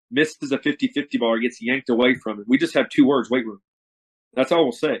kid misses a 50-50 ball or gets yanked away from it, we just have 2 words: weight room. That's all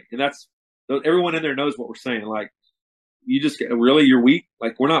we'll say. And everyone in there knows what we're saying. Like, you're weak?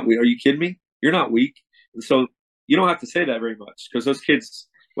 Like, we're not weak. Are you kidding me? You're not weak. And so you don't have to say that very much, because those kids,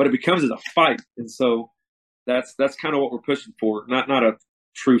 what it becomes is a fight. And so that's kind of what we're pushing for. Not a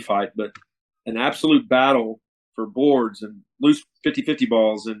true fight, but an absolute battle for boards and loose 50-50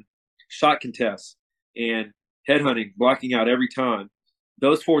 balls and shot contests and headhunting, blocking out every time.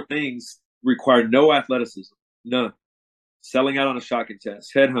 Those 4 things require no athleticism, none. Selling out on a shot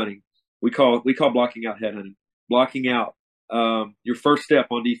contest, headhunting. We call blocking out headhunting. Blocking out your first step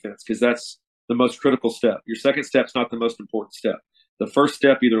on defense, because that's the most critical step. Your second step's not the most important step. The first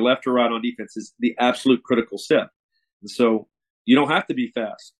step, either left or right on defense, is the absolute critical step. And so you don't have to be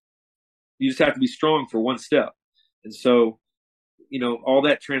fast. You just have to be strong for one step. And so, all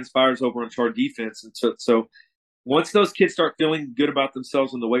that transpires over onto our defense. And so once those kids start feeling good about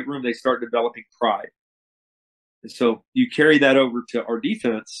themselves in the weight room, they start developing pride. And so you carry that over to our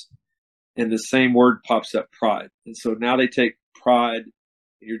defense, and the same word pops up: pride. And so now they take pride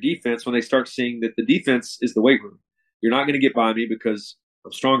in your defense when they start seeing that the defense is the weight room. You're not going to get by me because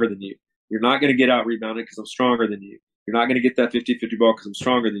I'm stronger than you. You're not going to get out rebounded because I'm stronger than you. You're not going to get that 50-50 ball because I'm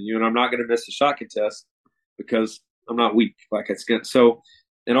stronger than you. And I'm not going to miss a shot contest because I'm not weak. Like it's good. So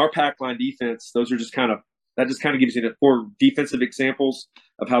in our pack line defense, those are just kind of, that just kind of gives you the 4 defensive examples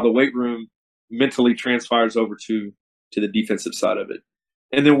of how the weight room mentally transpires over to the defensive side of it.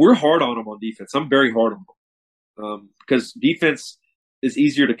 And then we're hard on them on defense. I'm very hard on them because defense is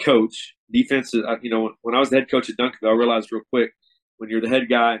easier to coach. Defense is, when I was the head coach at Duncanville, I realized real quick, when you're the head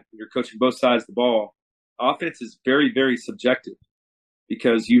guy, you're coaching both sides of the ball, offense is very, very subjective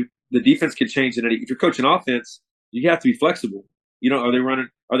because the defense can change in any. If you're coaching offense, you have to be flexible. Are they running?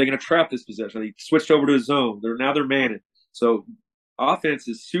 Are they going to trap this possession? Are they switched over to a zone? They're manning. So offense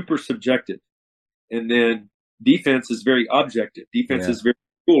is super subjective, and then defense is very objective. Defense is very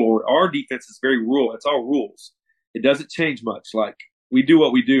rule. Our defense is very rule. It's all rules. It doesn't change much. Like we do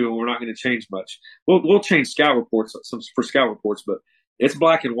what we do, and we're not going to change much. We'll change scout reports for scout reports, but it's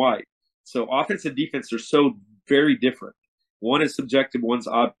black and white. So offense and defense are so very different. One is subjective, one's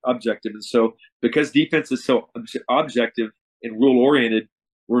objective, and so because defense is so objective and rule oriented,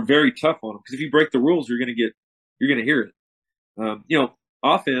 we're very tough on them. Because if you break the rules, you're going to hear it.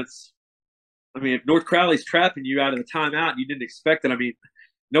 Offense. I mean, if North Crowley's trapping you out of the timeout and you didn't expect it, I mean,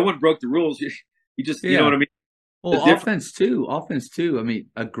 no one broke the rules. You just, you know what I mean? Well, offense too. I mean,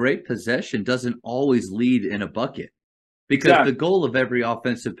 a great possession doesn't always lead in a bucket because the goal of every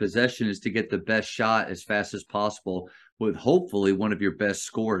offensive possession is to get the best shot as fast as possible with hopefully one of your best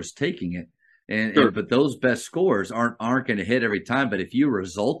scorers taking it. But those best scores aren't going to hit every time. But if you're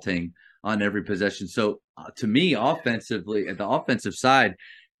resulting on every possession, so to me, offensively, at the offensive side,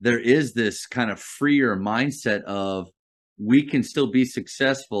 there is this kind of freer mindset of we can still be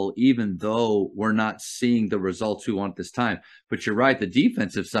successful even though we're not seeing the results we want this time. But you're right, the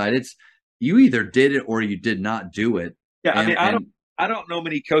defensive side, it's you either did it or you did not do it. Yeah, I don't know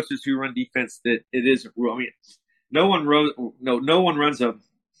many coaches who run defense that it isn't. I mean, no one runs a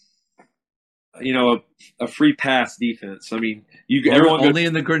free pass defense. I mean, only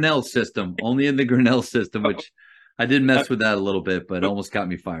in the Grinnell system, which I did mess with that a little bit, but almost got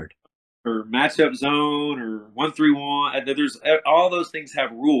me fired. Or matchup zone or 1-3-1. There's all those things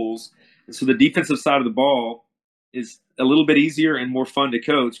have rules, and so the defensive side of the ball is a little bit easier and more fun to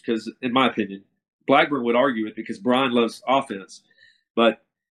coach because, in my opinion, Blackburn would argue it because Brian loves offense, but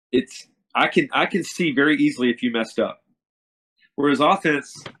I can see very easily if you messed up. Whereas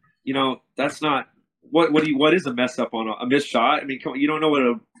offense, that's not what is a mess up on a missed shot. I mean, come on, you don't know what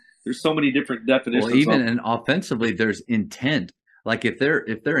there's so many different definitions. Well, even and offensively, there's intent. Like if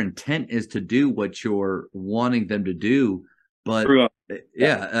their intent is to do what you're wanting them to do, but like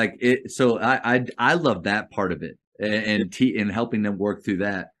it. So I love that part of it and helping them work through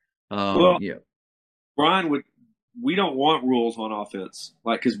that. Brian we don't want rules on offense,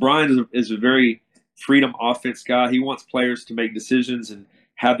 like because Brian is a very freedom offense guy. He wants players to make decisions and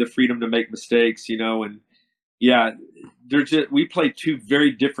have the freedom to make mistakes, and we play two very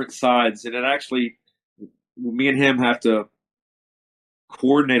different sides, and it actually me and him have to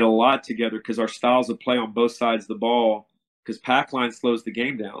coordinate a lot together because our styles of play on both sides of the ball, because pack line slows the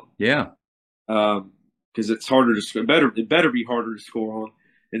game down. Yeah. Because it's harder to score. It better be harder to score on.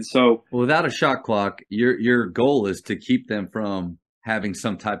 And so without a shot clock, your goal is to keep them from having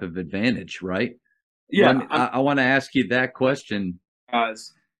some type of advantage, right? Yeah. I want to ask you that question.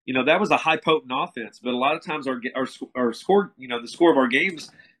 Guys, that was a high potent offense, but a lot of times our score, the score of our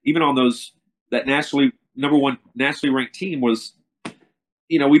games, even on that number one nationally ranked team was,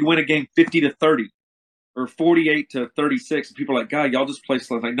 we'd win a game 50-30 or 48-36. And people are like, God, y'all just play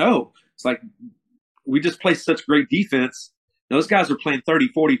slow. I'm like, no, it's like we just play such great defense. Those guys are playing 30,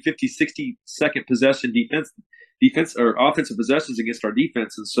 40, 50, 60 second possession defense or offensive possessions against our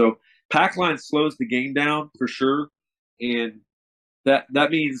defense. And so pack line slows the game down for sure. And that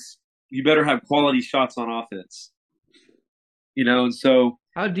means you better have quality shots on offense. And so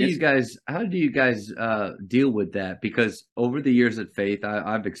how do you guys deal with that? Because over the years at Faith,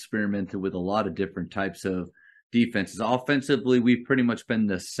 I've experimented with a lot of different types of defenses. Offensively, we've pretty much been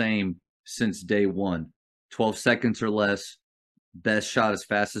the same since day one. 12 seconds or less, best shot as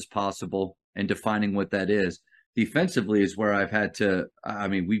fast as possible, and defining what that is. Defensively is where I've had to.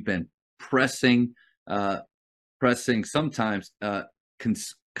 We've been pressing sometimes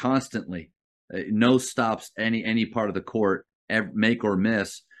constantly, no stops any part of the court. Make or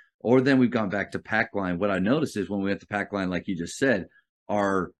miss, or then we've gone back to pack line. What I noticed is when we went to pack line, like you just said,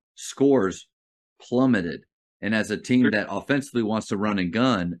 our scores plummeted. And as a team that offensively wants to run and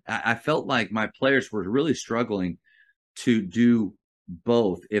gun, I felt like my players were really struggling to do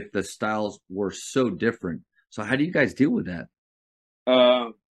both if the styles were so different. So how do you guys deal with that?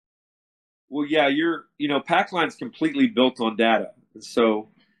 Well, yeah, Packline's completely built on data. And so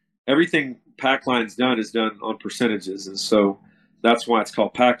everything Packline's done is done on percentages. And so that's why it's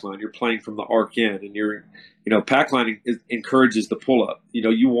called Packline. You're playing from the arc in, and Packline encourages the pull up.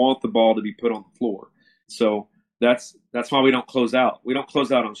 You want the ball to be put on the floor. So that's why we don't close out. We don't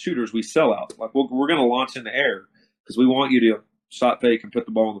close out on shooters. We sell out. Like we're going to launch in the air because we want you to shot fake and put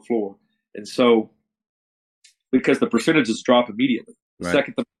the ball on the floor. And so because the percentages drop immediately. The Right.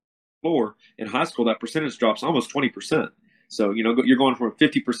 second the floor in high school, that percentage drops almost 20%. So, you're going from a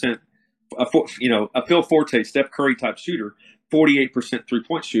 50%, a Phil Forte, Steph Curry type shooter, 48%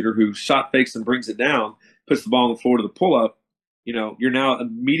 3-point shooter who shot fakes and brings it down, puts the ball on the floor to the pull up. You're now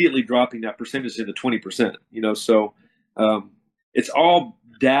immediately dropping that percentage into 20%. So it's all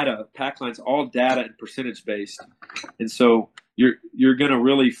data. Packline's all data and percentage based, and so you're going to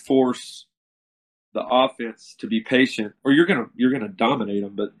really force the offense to be patient, or you're gonna dominate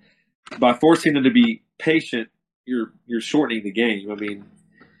them. But by forcing them to be patient, you're shortening the game. I mean,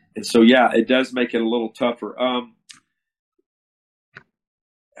 and so yeah, it does make it a little tougher.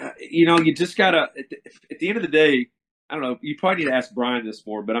 You just gotta at the end of the day. I don't know. You probably need to ask Brian this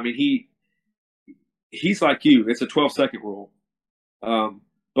more, but I mean, he's like you. It's a 12-second rule,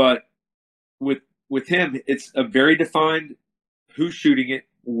 but with him, it's a very defined who's shooting it,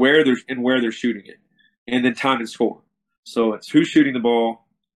 where they're shooting it, and then time and score. So it's who's shooting the ball,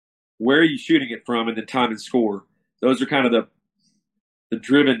 where are you shooting it from, and then time and score. Those are kind of the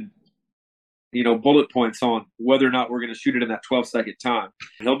driven, bullet points on whether or not we're going to shoot it in that 12-second time.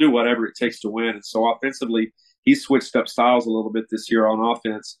 And he'll do whatever it takes to win. And so offensively, he switched up styles a little bit this year on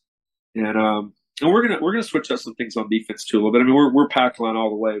offense, and we're gonna switch up some things on defense too a little bit. I mean, we're Packline all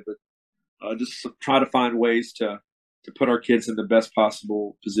the way, but just try to find ways to put our kids in the best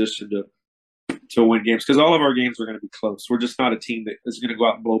possible position to win games, because all of our games are going to be close. We're just not a team that is going to go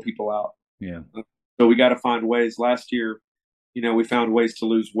out and blow people out. Yeah. So we got to find ways. Last year, we found ways to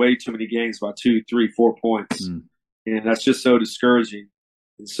lose way too many games by 2, 3, 4 points, and that's just so discouraging.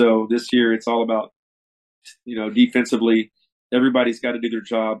 And so this year, it's all about defensively. Everybody's got to do their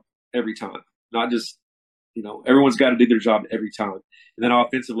job every time, not just everyone's got to do their job every time. And then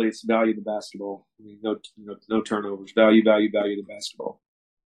offensively, it's value the basketball. I mean, no turnovers. Value the basketball.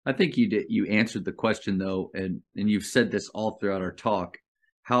 I think you answered the question though, and you've said this all throughout our talk.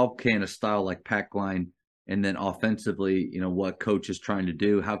 How can a style like Packline and then offensively, what coach is trying to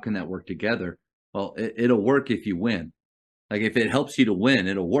do, how can that work together? Well, it'll work if you win. Like if it helps you to win,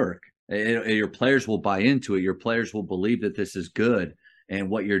 it'll work. Your players will buy into it. Your players will believe that this is good and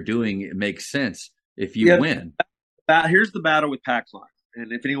what you're doing, it makes sense if you win. Here's the battle with Packline.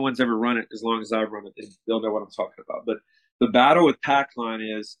 And if anyone's ever run it, as long as I've run it, they'll know what I'm talking about. But the battle with Packline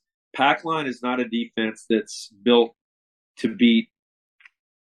is not a defense that's built to beat,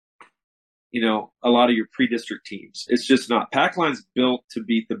 a lot of your pre-district teams. It's just not. Packline's built to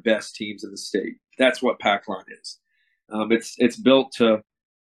beat the best teams in the state. That's what Packline is. It's built to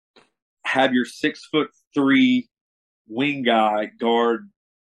have your 6'3" wing guy guard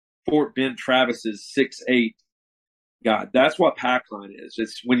Fort Bend Travis's 6'8" guy. That's what Packline is.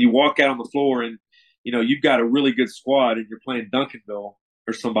 It's when you walk out on the floor and you've got a really good squad and you're playing Duncanville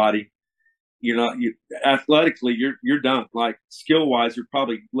or somebody. Athletically you're done. Like skill wise,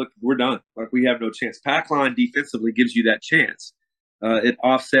 we're done. Like we have no chance. Packline defensively gives you that chance. It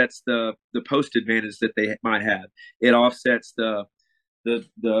offsets the post advantage that they might have. It offsets the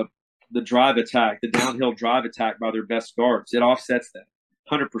drive attack, the downhill drive attack by their best guards. It offsets that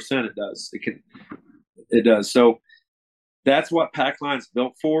 100%. It does. It does. So that's what Packline's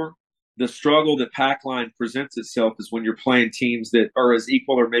built for. The struggle that Packline presents itself is when you're playing teams that are as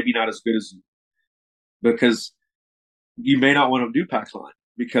equal or maybe not as good as you, because you may not want to do Packline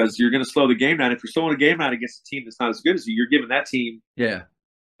because you're going to slow the game down. If you're slowing the game down against a team that's not as good as you, you're giving that team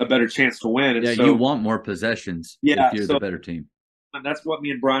a better chance to win. And so, you want more possessions if you're the better team. And that's what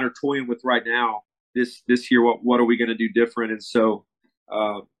me and Brian are toying with right now. This year, what are we going to do different? And so,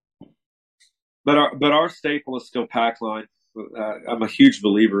 but our staple is still Packline. I'm a huge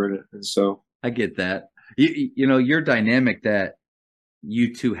believer in it, and so I get that. Your dynamic that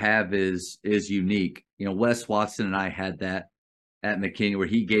you two have is unique. Wes Watson and I had that at McKinney, where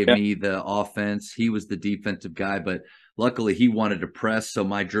he gave me the offense. He was the defensive guy, but luckily he wanted to press, so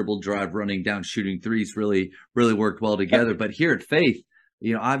my dribble drive, running down, shooting threes really worked well together. But here at Faith,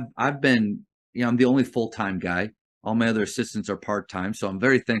 I've been, I'm the only full-time guy. All my other assistants are part-time, so I'm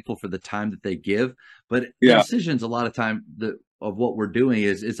very thankful for the time that they give. But the decisions a lot of time of what we're doing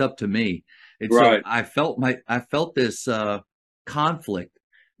is up to me. And so I felt this conflict.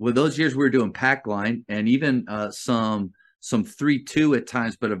 With those years, we were doing pack line and even some 3-2 at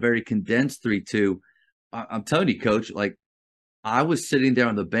times, but a very condensed 3-2. I'm telling you, Coach, like I was sitting there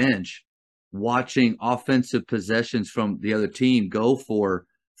on the bench watching offensive possessions from the other team go for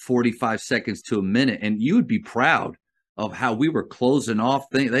 45 seconds to a minute, and you would be proud of how we were closing off.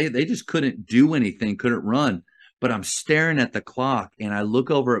 They just couldn't do anything, couldn't run. But I'm staring at the clock, and I look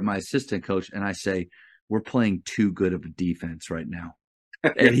over at my assistant coach, and I say, we're playing too good of a defense right now.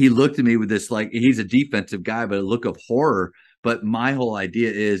 And he looked at me with this, like, he's a defensive guy, but a look of horror. But my whole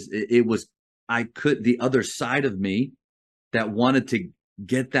idea is it was the other side of me that wanted to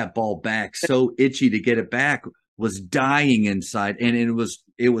get that ball back, so itchy to get it back, was dying inside, and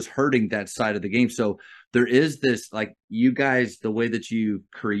it was hurting that side of the game. So there is this, like, you guys, the way that you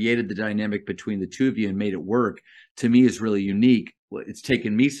created the dynamic between the two of you and made it work, to me is really unique. It's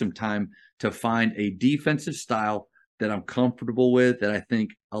taken me some time to find a defensive style that I'm comfortable with, that I think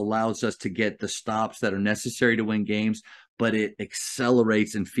allows us to get the stops that are necessary to win games, but it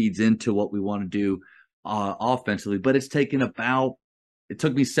accelerates and feeds into what we want to do offensively. But it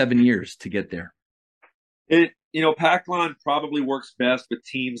took me 7 years to get there. Pack line probably works best with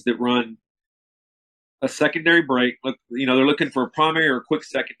teams that run a secondary break. Look, they're looking for a primary or a quick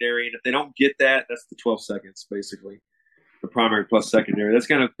secondary, and if they don't get that, that's the 12 seconds basically, the primary plus secondary.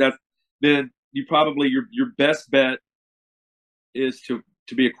 Then you probably your best bet is to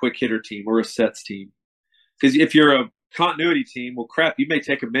be a quick hitter team or a sets team. Because if you're a continuity team, well, crap, you may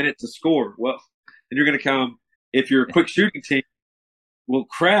take a minute to score. Well, then you're going to come. If you're a quick shooting team, well,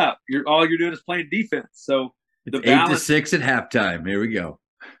 crap, all you're doing is playing defense. So it's 8-6 at halftime. Here we go.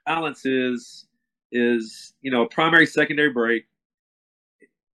 Balance is a primary secondary break,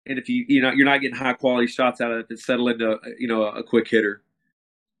 and if you're not getting high quality shots out of it, then settle into a quick hitter.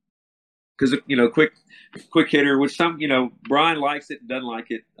 Because quick hitter, which Brian likes it and doesn't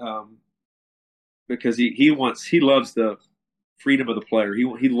like it, because he loves the freedom of the player.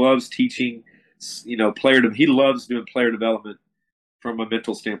 He loves teaching, he loves doing player development from a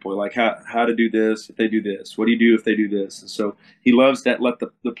mental standpoint, like how to do this if they do this. What do you do if they do this? And so he loves that. Let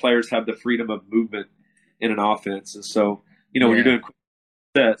the players have the freedom of movement in an offense. And so when you're doing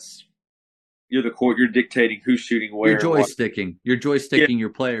sets, you're the court. You're dictating who's shooting where. You're joysticking. You're joysticking your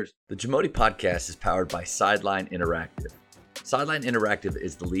players. The Jamodi Podcast is powered by Sideline Interactive. Sideline Interactive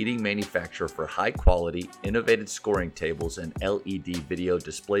is the leading manufacturer for high-quality, innovative scoring tables and LED video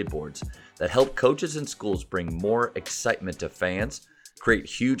display boards that help coaches and schools bring more excitement to fans, create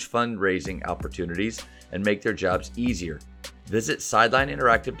huge fundraising opportunities, and make their jobs easier. Visit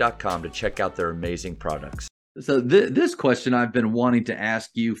sidelineinteractive.com to check out their amazing products. So this question I've been wanting to ask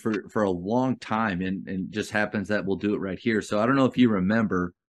you for a long time, and just happens that we'll do it right here. So I don't know if you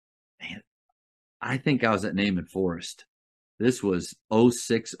remember, man, I think I was at Naaman Forest. This was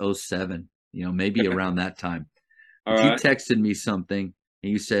 06, 07, maybe around that time. You texted me something,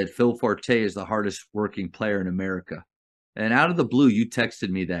 and you said, Phil Forte is the hardest working player in America. And out of the blue, you texted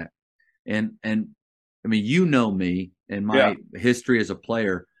me that. And I mean, me and my history as a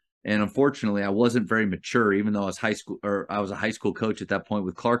player. And unfortunately, I wasn't very mature, even though I was a high school coach at that point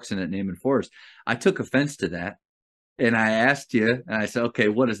with Clarkson at Naaman Forest. I took offense to that. And I asked you, and I said, okay,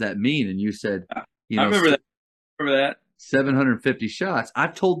 what does that mean? And you said, I remember that. 750 shots.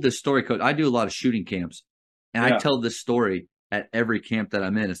 I've told this story, Coach. I do a lot of shooting camps, and I tell this story at every camp that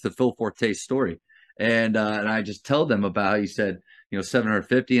I'm in. It's the Phil Forte story. And I just tell them about, you said,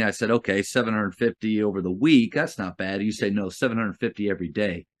 750. And I said, okay, 750 over the week. That's not bad. You say, no, 750 every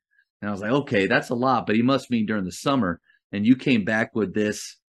day. And I was like, okay, that's a lot, but he must mean during the summer. And you came back with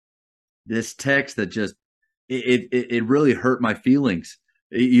this text that just, it really hurt my feelings.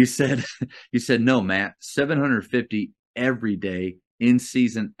 You said, no, Matt, 750 every day, in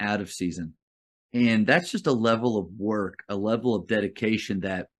season, out of season. And that's just a level of work, a level of dedication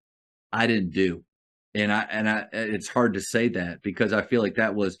that I didn't do. And I it's hard to say that, because I feel like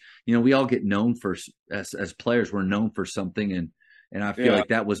that was, we all get known for, as players, we're known for something. And I feel like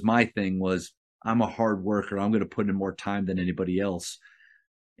that was my thing, was I'm a hard worker. I'm going to put in more time than anybody else.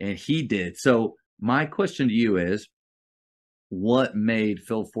 And he did. So my question to you is, what made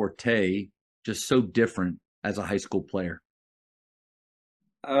Phil Forte just so different as a high school player?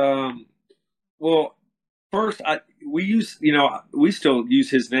 Well, first, we still use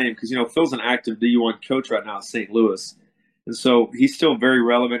his name because, Phil's an active D1 coach right now at St. Louis. And so he's still very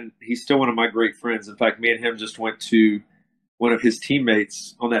relevant. He's still one of my great friends. In fact, me and him just went to one of his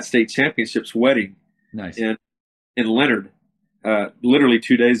teammates on that state championship's wedding. Nice. in Leonard, literally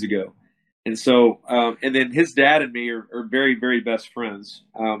 2 days ago. And so, and then his dad and me are very, very best friends,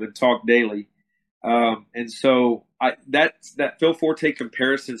 and talk daily. And so that Phil Forte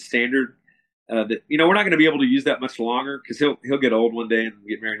comparison standard, that, you know, we're not going to be able to use that much longer because he'll get old one day and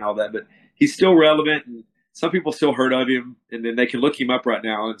get married and all that. But he's still relevant, and some people still heard of him, and then they can look him up right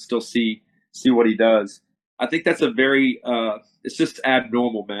now and still see what he does. I think that's a very it's just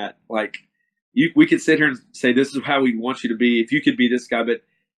abnormal, Matt. Like, we could sit here and say this is how we want you to be if you could be this guy, but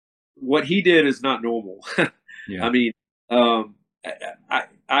what he did is not normal. Yeah. I mean,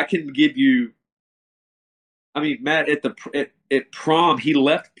 I can give you. I mean, Matt, at prom, he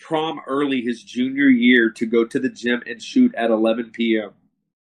left prom early his junior year to go to the gym and shoot at 11 p.m.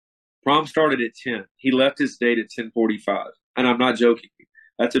 Prom started at 10. He left his date at 10:45, and I'm not joking.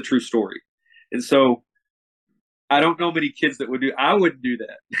 That's a true story. And so, I don't know many kids that would do. I wouldn't do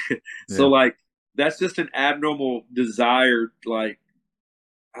that. So, like, that's just an abnormal desire. Like,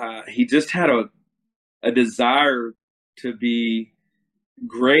 he just had a desire to be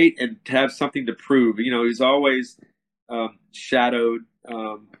great and to have something to prove. You know, he's always shadowed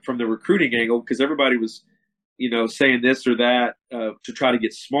from the recruiting angle because everybody was, you know, saying this or that to try to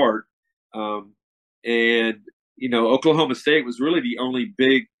get smart. And, you know, Oklahoma State was really the only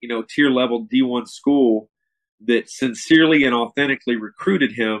big, you know, tier level D1 school that sincerely and authentically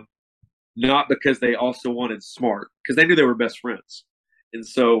recruited him, not because they also wanted smart, because they knew they were best friends. And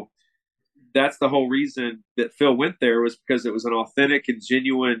so that's the whole reason that Phil went there, was because it was an authentic and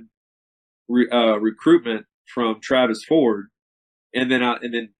genuine recruitment from Travis Ford. And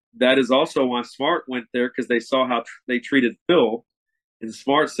then that is also why Smart went there, because they saw how they treated Phil. And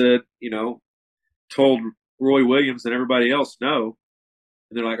Smart said, you know, told Roy Williams and everybody else no.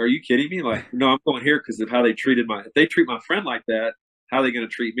 And they're like, are you kidding me? Like, no, I'm going here because of how they treated if they treat my friend like that, how are they going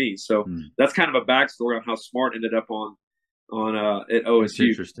to treat me? So that's kind of a backstory on how Smart ended up on at OSU. That's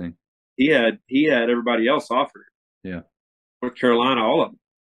interesting. He had everybody else offered. Yeah. North Carolina, all of them.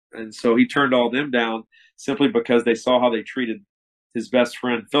 And so he turned all them down simply because they saw how they treated his best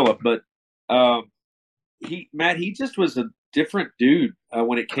friend, Philip. But he just was a different dude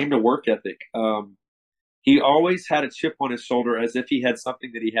when it came to work ethic. He always had a chip on his shoulder as if he had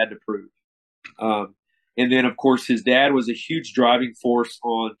something that he had to prove. And then, of course, his dad was a huge driving force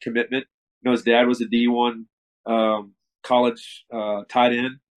on commitment. You know, his dad was a D1 college tight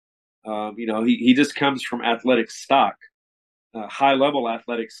end. You know, he just comes from athletic stock, high-level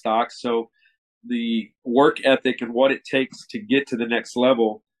athletic stock. So the work ethic and what it takes to get to the next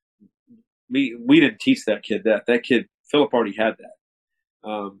level, we didn't teach that kid that. That kid, Philip, already had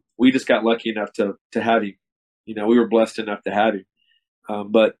that. We just got lucky enough to have him. You know, we were blessed enough to have him.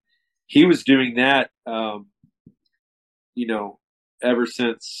 But he was doing that, you know, ever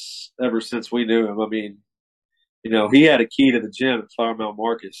since we knew him. I mean, you know, he had a key to the gym at Flower Mound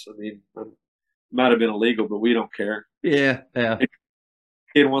Marcus. I mean, it might have been illegal, but we don't care. Yeah. If a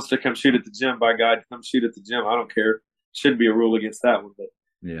kid wants to come shoot at the gym, by God, come shoot at the gym. I don't care. Shouldn't be a rule against that one. But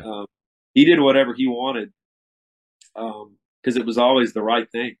he did whatever he wanted because it was always the right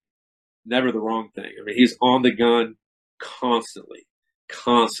thing, never the wrong thing. I mean, he's on the gun constantly.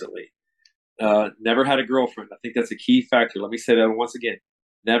 Never had a girlfriend. I think that's a key factor. Let me say that once again.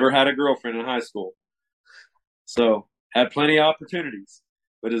 Never had a girlfriend in high school. So had plenty of opportunities,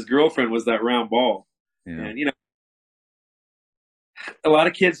 but his girlfriend was that round ball. Yeah. And, you know, a lot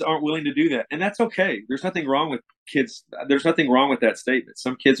of kids aren't willing to do that. And that's okay. There's nothing wrong with kids. There's nothing wrong with that statement.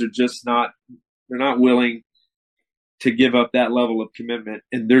 Some kids are just they're not willing to give up that level of commitment.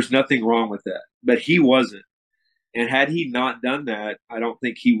 And there's nothing wrong with that. But he wasn't. And had he not done that, I don't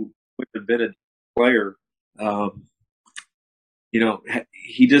think he would have been a player. You know,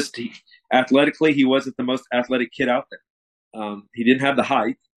 athletically, he wasn't the most athletic kid out there. He didn't have the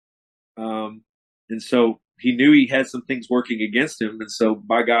height. And so he knew he had some things working against him. And so,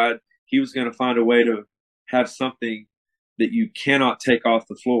 by God, he was going to find a way to have something that you cannot take off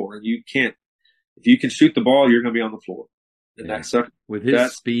the floor. And you can't, if you can shoot the ball, you're going to be on the floor. And that's with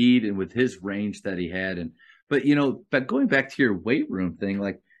his speed and with his range that he had. But, you know, but going back to your weight room thing,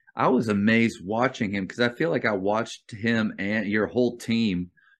 like, I was amazed watching him because I feel like I watched him and your whole team,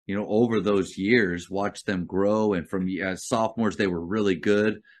 you know, over those years, watch them grow. And from sophomores, they were really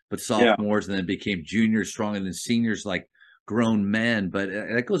good, but sophomores and then became juniors strong and then seniors like grown men. But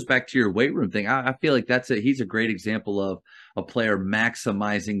that goes back to your weight room thing. I feel like he's a great example of a player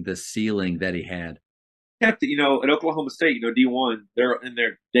maximizing the ceiling that he had. You know, at Oklahoma State, you know, D1, they're in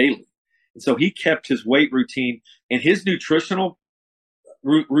there daily. And so he kept his weight routine and his nutritional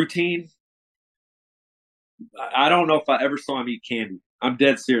routine. I don't know if I ever saw him eat candy. I'm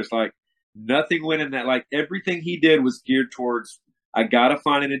dead serious. Like, nothing went in that. Like, everything he did was geared towards, I got to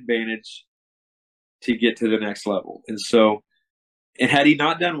find an advantage to get to the next level. And so And had he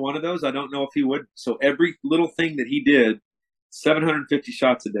not done one of those, I don't know if he would. So every little thing that he did, 750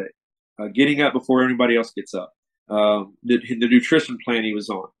 shots a day, getting up before everybody else gets up, the nutrition plan he was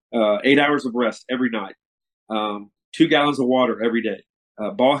on, 8 hours of rest every night, 2 gallons of water every day,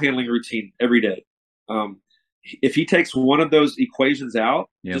 ball handling routine every day. If he takes one of those equations out,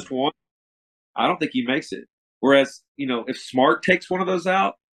 just one, I don't think he makes it. Whereas, if Smart takes one of those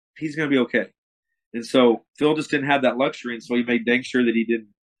out, he's going to be okay. And so Phil just didn't have that luxury, and so he made dang sure that he didn't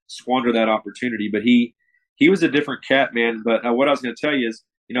squander that opportunity. But he was a different cat, man. But what I was going to tell you is,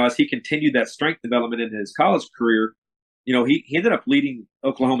 as he continued that strength development in his college career, he ended up leading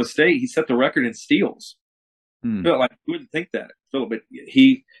Oklahoma State. He set the record in steals. Phil, like, you wouldn't think that, Phil, but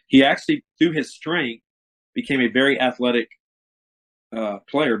he actually, through his strength, became a very athletic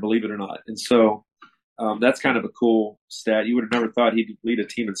player, believe it or not. And so that's kind of a cool stat. You would have never thought he'd lead a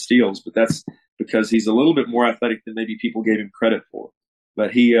team in steals, but that's because he's a little bit more athletic than maybe people gave him credit for.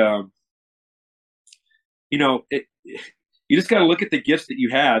 But he, you just got to look at the gifts that you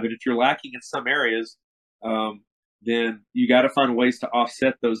have. And if you're lacking in some areas, then you got to find ways to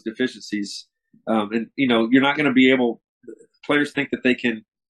offset those deficiencies. And, you're not going to be able – players think that they can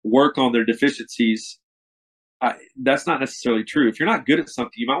work on their deficiencies. That's not necessarily true. If you're not good at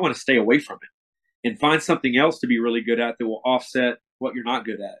something, you might want to stay away from it and find something else to be really good at that will offset what you're not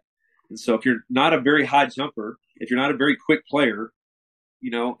good at. And so if you're not a very high jumper, if you're not a very quick player,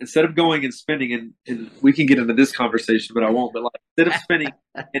 instead of going and spending, and we can get into this conversation, but I won't, but like, instead of spending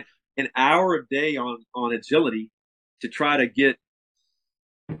an hour a day on agility to try to get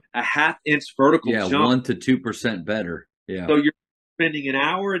a half-inch vertical jump. 1 to 2% better. Yeah. So you're spending an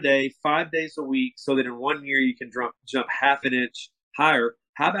hour a day, 5 days a week, so that in 1 year you can jump half an inch higher.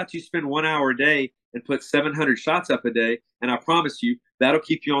 How about you spend 1 hour a day and put 700 shots up a day? And I promise you, that'll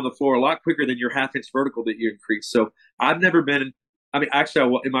keep you on the floor a lot quicker than your half-inch vertical that you increase. So I've never been –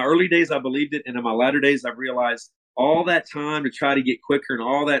 actually, in my early days, I believed it. And in my latter days, I've realized all that time to try to get quicker and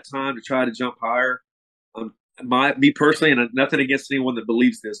all that time to try to jump higher. Me personally, and nothing against anyone that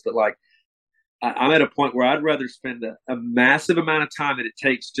believes this, but like I'm at a point where I'd rather spend a massive amount of time that it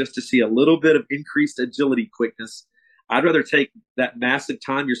takes just to see a little bit of increased agility quickness. I'd rather take that massive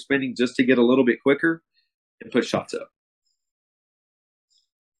time you're spending just to get a little bit quicker and put shots up.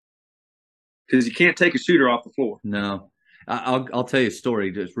 Because you can't take a shooter off the floor. No. I'll tell you a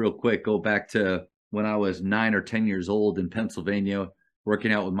story just real quick. Go back to when I was 9 or 10 years old in Pennsylvania,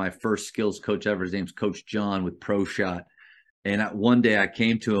 working out with my first skills coach ever. His name's Coach John with Pro Shot. And one day I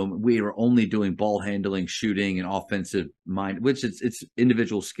came to him. We were only doing ball handling, shooting, and offensive mind, which it's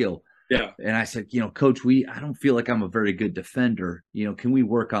individual skill. Yeah. And I said, Coach, I don't feel like I'm a very good defender. Can we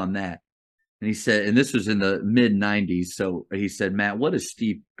work on that? And he said, and this was in the mid 90s. So he said, Matt, what is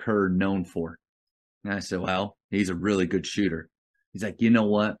Steve Kerr known for? And I said, well, he's a really good shooter. He's like, you know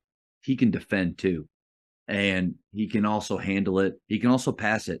what? He can defend too. And he can also handle it. He can also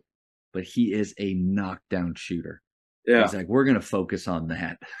pass it. But he is a knockdown shooter. Yeah. He's like, we're going to focus on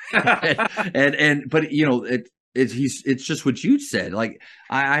that. But it's just what you said. Like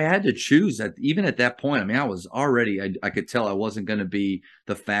I had to choose that even at that point. I mean, I was already, I could tell I wasn't going to be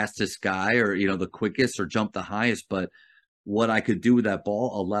the fastest guy or, the quickest or jump the highest, but what I could do with that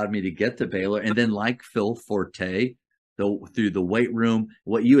ball allowed me to get to Baylor. And then like Phil Forte, through the weight room,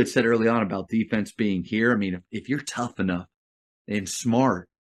 what you had said early on about defense being here. I mean, if you're tough enough and smart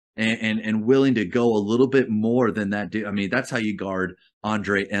and willing to go a little bit more than that dude, I mean, that's how you guard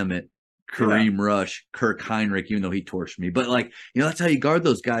Andre Emmett, Kareem Rush, Kirk Heinrich, even though he torched me. But that's how you guard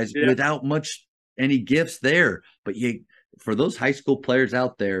those guys without any gifts there. But for those high school players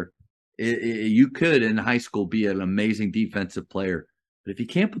out there, you could in high school be an amazing defensive player. But if you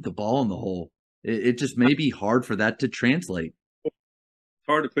can't put the ball in the hole, it just may be hard for that to translate. It's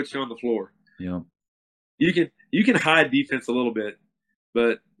hard to put you on the floor. Yeah. You can hide defense a little bit,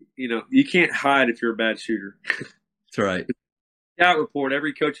 but you can't hide if you're a bad shooter. That's right. Scout report,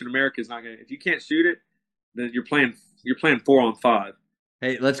 every coach in America is not going to – if you can't shoot it, then you're playing 4-on-5.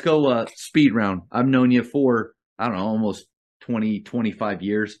 Hey, let's go speed round. I've known you for, I don't know, almost 20, 25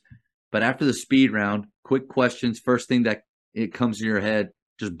 years. But after the speed round, quick questions, first thing that it comes to your head,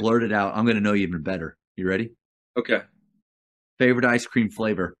 just blurt it out. I'm going to know you even better. You ready? Okay. Favorite ice cream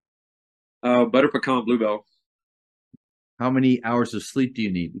flavor? Butter pecan bluebell. How many hours of sleep do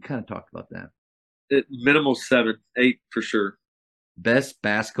you need? We kind of talked about that. Minimal 7, 8 for sure. Best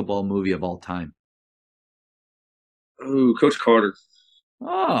basketball movie of all time? Ooh, Coach Carter.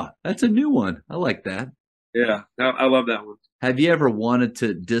 Oh, that's a new one. I like that. Yeah, I love that one. Have you ever wanted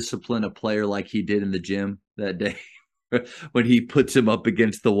to discipline a player like he did in the gym that day when he puts him up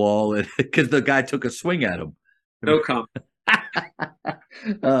against the wall because the guy took a swing at him? No comment.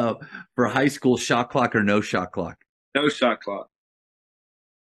 For high school, shot clock or no shot clock? No shot clock.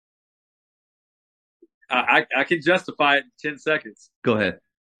 I can justify it in 10 seconds. Go ahead.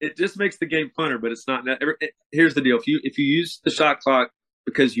 It just makes the game funner, but it's not. Here's the deal: if you use the shot clock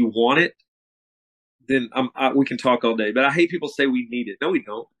because you want it, then we can talk all day. But I hate people say we need it. No, we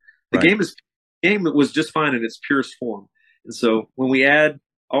don't. The game was just fine in its purest form. And so when we add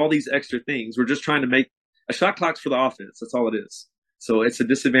all these extra things, we're just trying to make a shot clock's for the offense. That's all it is. So it's a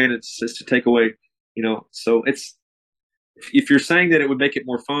disadvantage just to take away, so it's, if you're saying that it would make it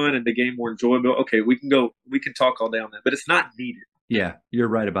more fun and the game more enjoyable, okay, we can talk all day on that, but it's not needed. Yeah, you're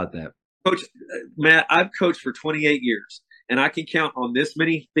right about that. Coach, Matt, I've coached for 28 years, and I can count on this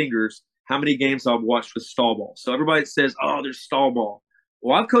many fingers how many games I've watched with stall ball. So everybody says, oh, there's stall ball.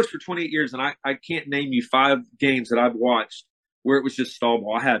 Well, I've coached for 28 years, and I can't name you 5 games that I've watched where it was just stall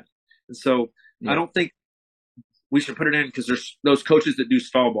ball. I haven't. And so I don't think we should put it in because there's those coaches that do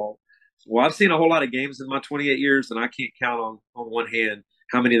stall ball. Well, I've seen a whole lot of games in my 28 years, and I can't count on one hand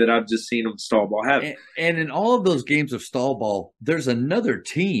how many that I've just seen them stall ball. And in all of those games of stall ball, there's another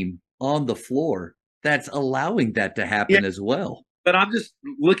team on the floor that's allowing that to happen as well. But I'm just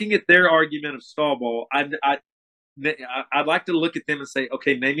looking at their argument of stall ball. I'd like to look at them and say,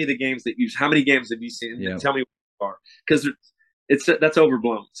 okay, name me the games how many games have you seen? And tell me what they are, because that's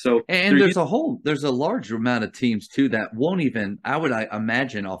overblown. So there's a large amount of teams too that won't even. I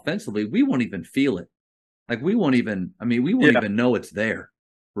imagine offensively, we won't even feel it. Like we won't even even know it's there,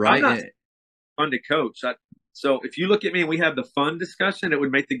 right? I'm not fun to coach. So if you look at me and we have the fun discussion, it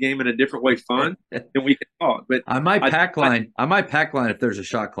would make the game in a different way fun, and we can talk. But I might pack line if there's a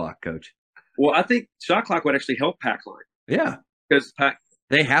shot clock, Coach. Well, I think shot clock would actually help pack line. Yeah, because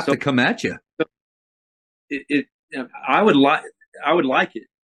they have to come at you. I would like it,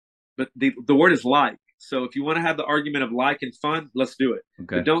 but the word is like. So if you want to have the argument of like and fun, let's do it.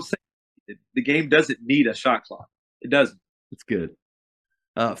 Okay. But don't say the game doesn't need a shot clock. It doesn't. It's good.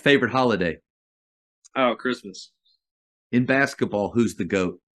 Favorite holiday? Oh, Christmas. In basketball, who's the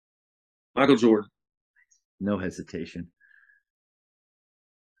GOAT? Michael Jordan. No hesitation.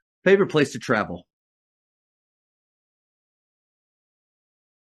 Favorite place to travel?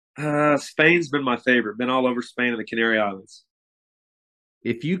 Spain's been my favorite. Been all over Spain and the Canary Islands.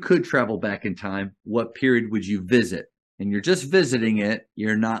 If you could travel back in time, what period would you visit? And you're just visiting it.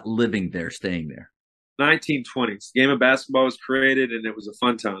 You're not living there, staying there. 1920s. The game of basketball was created, and it was a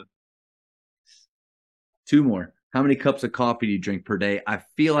fun time. 2 more. How many cups of coffee do you drink per day? I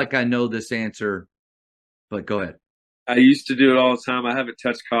feel like I know this answer, but go ahead. I used to do it all the time. I haven't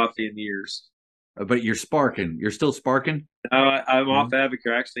touched coffee in years. But you're sparking. You're still sparking? I'm off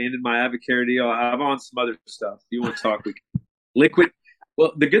Advocare. I actually ended my Advocare deal. I'm on some other stuff. If you want to talk, we can. Liquid.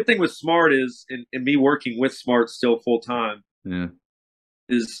 Well, the good thing with Smart is, and me working with Smart still full time,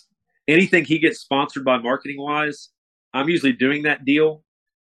 is anything he gets sponsored by marketing wise, I'm usually doing that deal,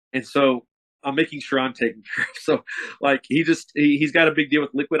 and so I'm making sure I'm taken care of. So, like he's got a big deal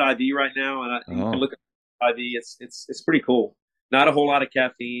with Liquid IV right now, and you can look at IV. It's pretty cool. Not a whole lot of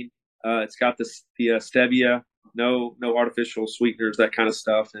caffeine. It's got the stevia, no artificial sweeteners, that kind of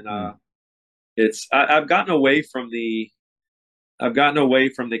stuff, and I've gotten away from the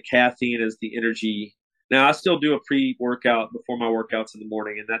caffeine as the energy. Now I still do a pre-workout before my workouts in the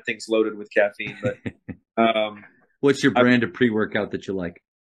morning, and that thing's loaded with caffeine. But what's your brand of pre-workout that you like?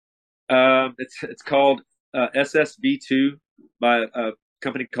 It's called SSB2 by a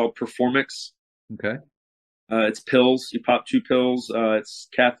company called Performix. Okay. It's pills. You pop 2 pills. It's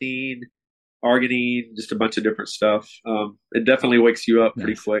caffeine, arginine, just a bunch of different stuff. It definitely wakes you up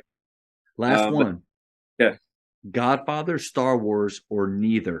pretty quick. Last one. Yeah. Godfather, Star Wars, or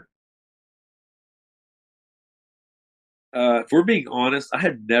neither? If we're being honest, I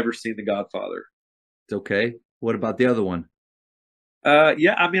had never seen The Godfather. It's okay. What about the other one?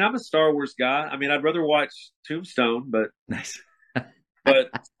 Yeah, I mean, I'm a Star Wars guy. I mean, I'd rather watch Tombstone, but nice.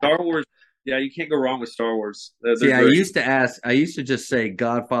 But Star Wars, yeah, you can't go wrong with Star Wars. See, I used to just say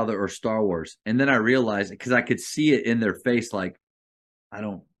Godfather or Star Wars, and then I realized, because I could see it in their face, like,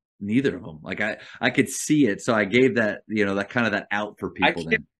 neither of them. Like I could see it, so I gave that, that kind of that out for people.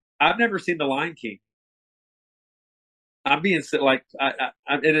 I've never seen The Lion King. I'm being like,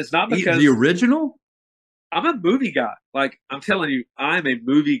 it is not because the original. I'm a movie guy. Like, I'm telling you, I'm a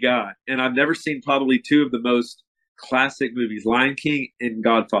movie guy, and I've never seen probably 2 of the most classic movies, Lion King and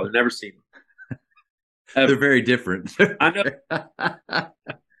Godfather. Never seen them. They're very different. I know.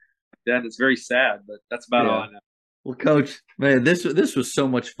 That it's very sad, but that's about all I know. Well, Coach, man, this was so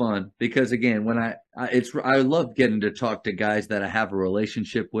much fun because again, when I love getting to talk to guys that I have a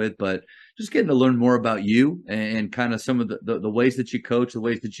relationship with, but just getting to learn more about you and kind of some of the ways that you coach, the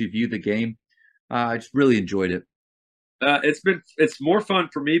ways that you view the game. I just really enjoyed it. It's more fun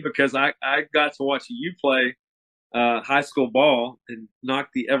for me because I got to watch you play high school ball and knock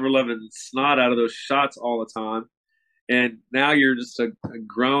the ever loving snot out of those shots all the time. And now you're just a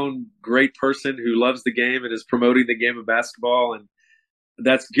grown, great person who loves the game and is promoting the game of basketball. And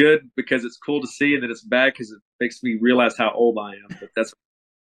that's good because it's cool to see. And then it's bad because it makes me realize how old I am. But that's.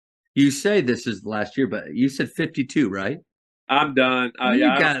 You say this is last year, but you said 52, right? I'm done.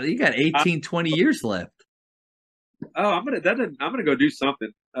 You got 18, 20 years left. Oh, I'm gonna go do something.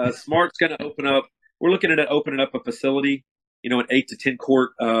 Smart's gonna open up. We're looking at opening up a facility, an 8 to 10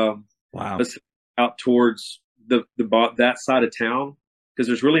 court out towards that side of town, because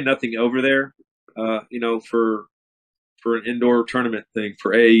there's really nothing over there, for an indoor tournament thing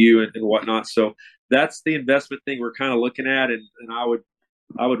for AAU and whatnot. So that's the investment thing we're kind of looking at, and I would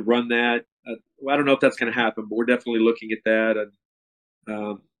run that. I don't know if that's going to happen, but we're definitely looking at that.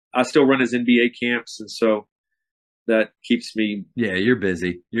 And I still run his NBA camps, and so that keeps me. Yeah, you're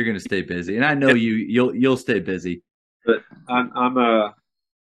busy. You're going to stay busy, and I know you'll stay busy. But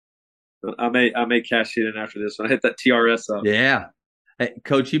I may cash it in after this when I hit that TRS up. Yeah. Hey,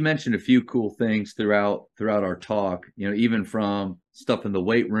 Coach, you mentioned a few cool things throughout our talk, even from stuff in the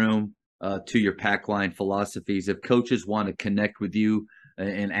weight room to your pack line philosophies. If coaches want to connect with you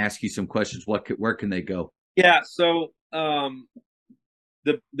and ask you some questions, where can they go? Yeah. So I've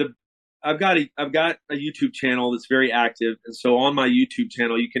got a YouTube channel that's very active. And so on my YouTube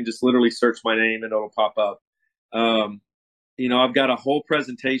channel, you can just literally search my name and it'll pop up. I've got a whole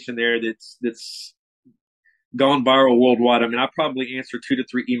presentation there that's gone viral worldwide. I mean, I probably answer 2 to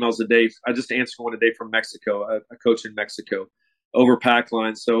 3 emails a day. I just answer one a day from Mexico, a coach in Mexico over pack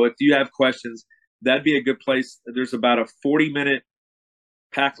line. So if you have questions, that'd be a good place. There's about a 40-minute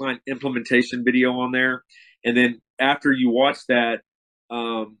pack line implementation video on there. And then after you watch that,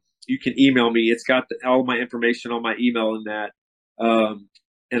 you can email me. It's got all my information on my email in that.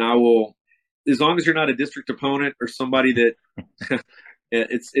 And I will, as long as you're not a district opponent or somebody that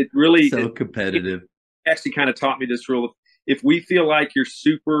it really so competitive. It actually kind of taught me this rule. If we feel like you're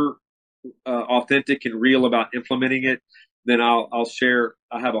super authentic and real about implementing it, then I'll share.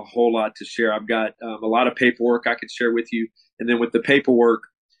 I have a whole lot to share. I've got a lot of paperwork I could share with you. And then with the paperwork,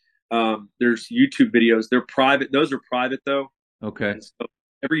 there's YouTube videos. They're private. Those are private though. Okay. And so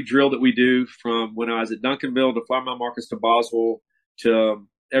every drill that we do, from when I was at Duncanville to Flower Mound Marcus to Boswell to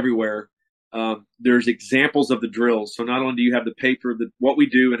everywhere, there's examples of the drills. So not only do you have the paper, what we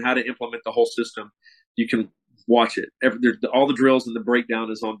do and how to implement the whole system, you can watch it. All the drills and the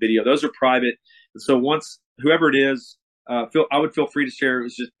breakdown is on video. Those are private. And so once whoever it is, I would feel free to share.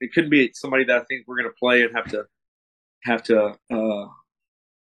 It couldn't be somebody that I think we're going to play and have to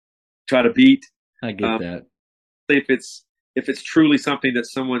try to beat. I get that. If it's truly something that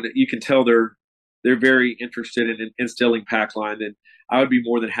someone that you can tell they're very interested in instilling pack line, then I would be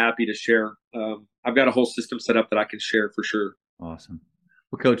more than happy to share. I've got a whole system set up that I can share for sure. Awesome.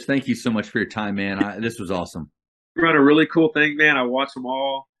 Well, Coach, thank you so much for your time, man. This was awesome. You run a really cool thing, man. I watch them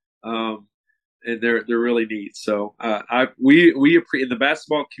all, and they're really neat. So we in the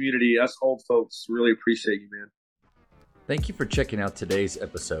basketball community, us old folks, really appreciate you, man. Thank you for checking out today's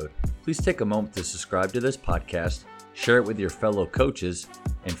episode. Please take a moment to subscribe to this podcast, share it with your fellow coaches,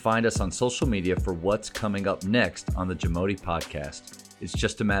 and find us on social media for what's coming up next on the Jamodi Podcast. It's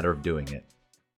just a matter of doing it.